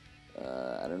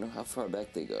 I don't know how far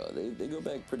back they go. They go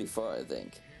back pretty far, I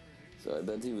think. So I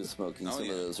bet he was smoking some of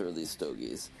those early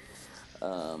stogies.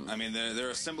 I mean,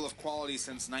 they're a symbol of quality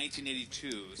since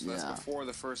 1982. So that's before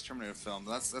the first Terminator film.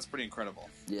 That's pretty incredible.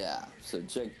 Yeah. So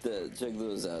check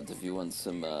those out if you want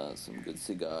some good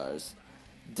cigars.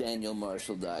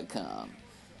 DanielMarshall.com.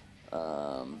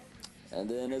 And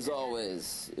then, as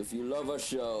always, if you love our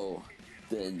show,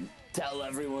 then tell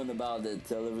everyone about it.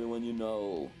 Tell everyone you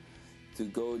know to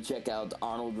go check out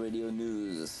Arnold Radio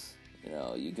News. You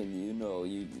know,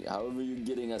 however you're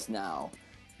getting us now,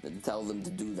 then tell them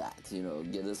to do that. You know,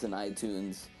 get us in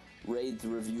iTunes, rate,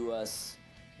 review us,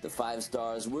 the 5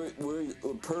 stars. We're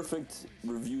perfect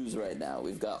reviews right now.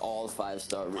 We've got all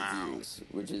 5-star reviews,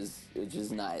 which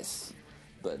is nice.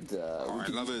 But I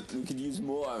love it. We could use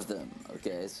more of them.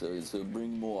 Okay, so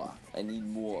bring more. I need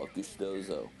more,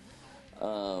 Gustoso.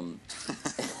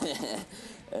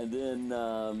 And then,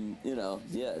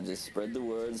 just spread the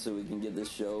word so we can get this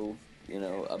show,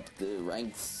 up the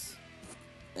ranks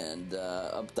and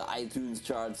up the iTunes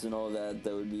charts and all that.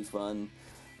 That would be fun.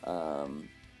 That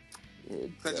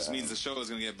just means the show is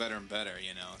going to get better and better,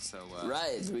 so...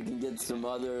 Right, we can get some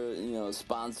other,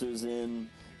 sponsors in.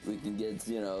 We can get,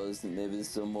 maybe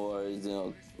some more,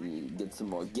 get some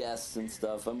more guests and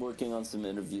stuff. I'm working on some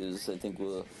interviews. I think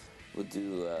we'll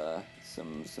do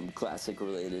some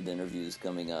classic-related interviews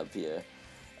coming up here.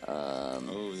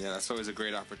 Oh, yeah, that's always a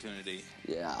great opportunity.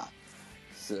 Yeah,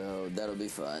 so that'll be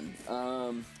fun.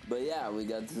 But yeah, we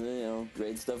got,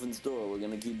 great stuff in store. We're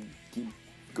going to keep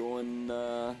going,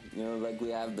 like we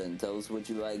have been. Tell us what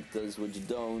you like, tell us what you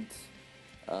don't.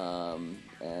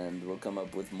 And we'll come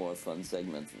up with more fun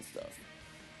segments and stuff.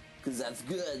 Because that's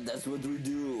good. That's what we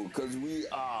do. Because we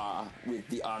are with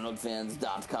the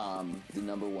ArnoldFans.com, the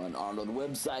 #1 Arnold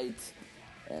website.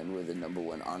 And we're the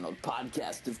 #1 Arnold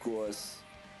podcast, of course.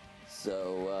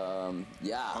 So,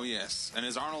 yeah. Oh, yes. And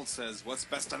as Arnold says, what's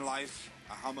best in life?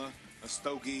 A Hummer, a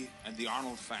Stogie, and the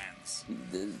Arnold fans. He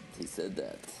did. He said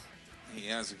that.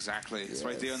 Yes, exactly. It's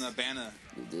right there on the banner.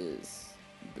 It is.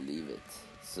 Believe it.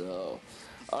 So...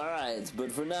 Alright,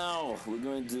 but for now, we're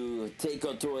going to take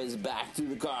our toys back to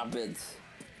the carpet,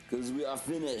 because we are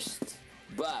finished.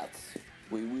 But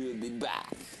we will be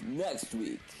back next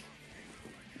week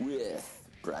with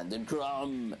Brandon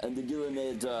Crum and the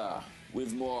Gillinator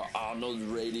with more Arnold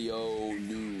Radio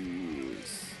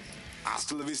News.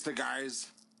 Hasta la vista,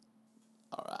 guys.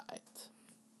 Alright.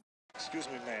 Excuse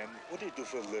me, ma'am. What do you do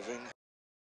for a living?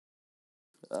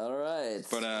 Alright.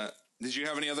 But, did you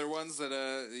have any other ones that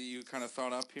you kind of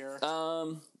thought up here?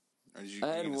 Or did you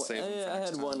save them for I next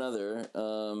had time? one other.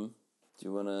 Do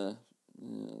you wanna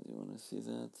see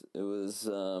that? It was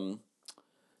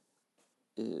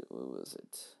What was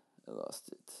it? I lost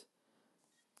it.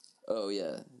 Oh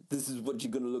yeah, this is what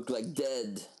you're gonna look like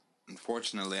dead.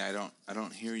 Unfortunately, I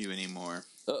don't hear you anymore.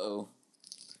 Uh-oh.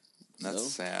 That's No?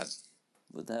 sad.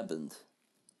 What happened?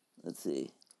 Let's see.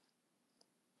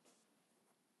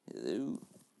 Hello?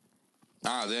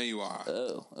 Ah, there you are.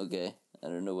 Oh, okay. I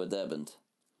don't know what happened.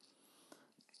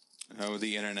 Oh,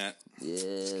 the internet.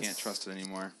 Yes. Can't trust it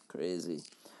anymore. Crazy.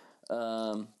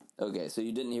 Okay, so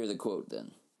you didn't hear the quote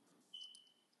then?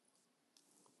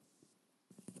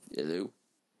 Hello?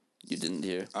 You didn't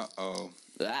hear? Uh-oh.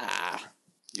 Ah!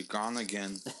 You're gone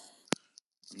again.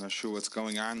 I'm not sure what's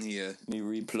going on here. Let me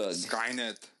replug.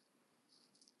 Skynet.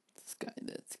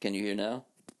 Skynet. Can you hear now?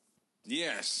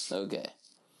 Yes. Okay.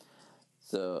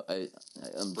 So I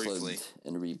unplugged Briefly.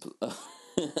 and replugged.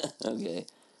 Okay.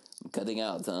 I'm cutting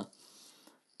out, huh?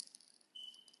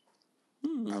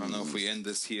 I don't know if we end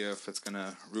this here, if it's going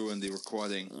to ruin the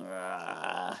recording.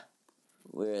 Ah,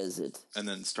 where is it? And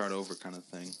then start over kind of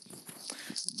thing.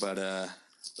 But yeah.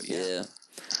 Yeah.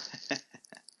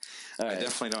 All I right.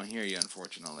 definitely don't hear you,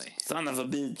 unfortunately. Son of a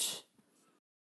bitch.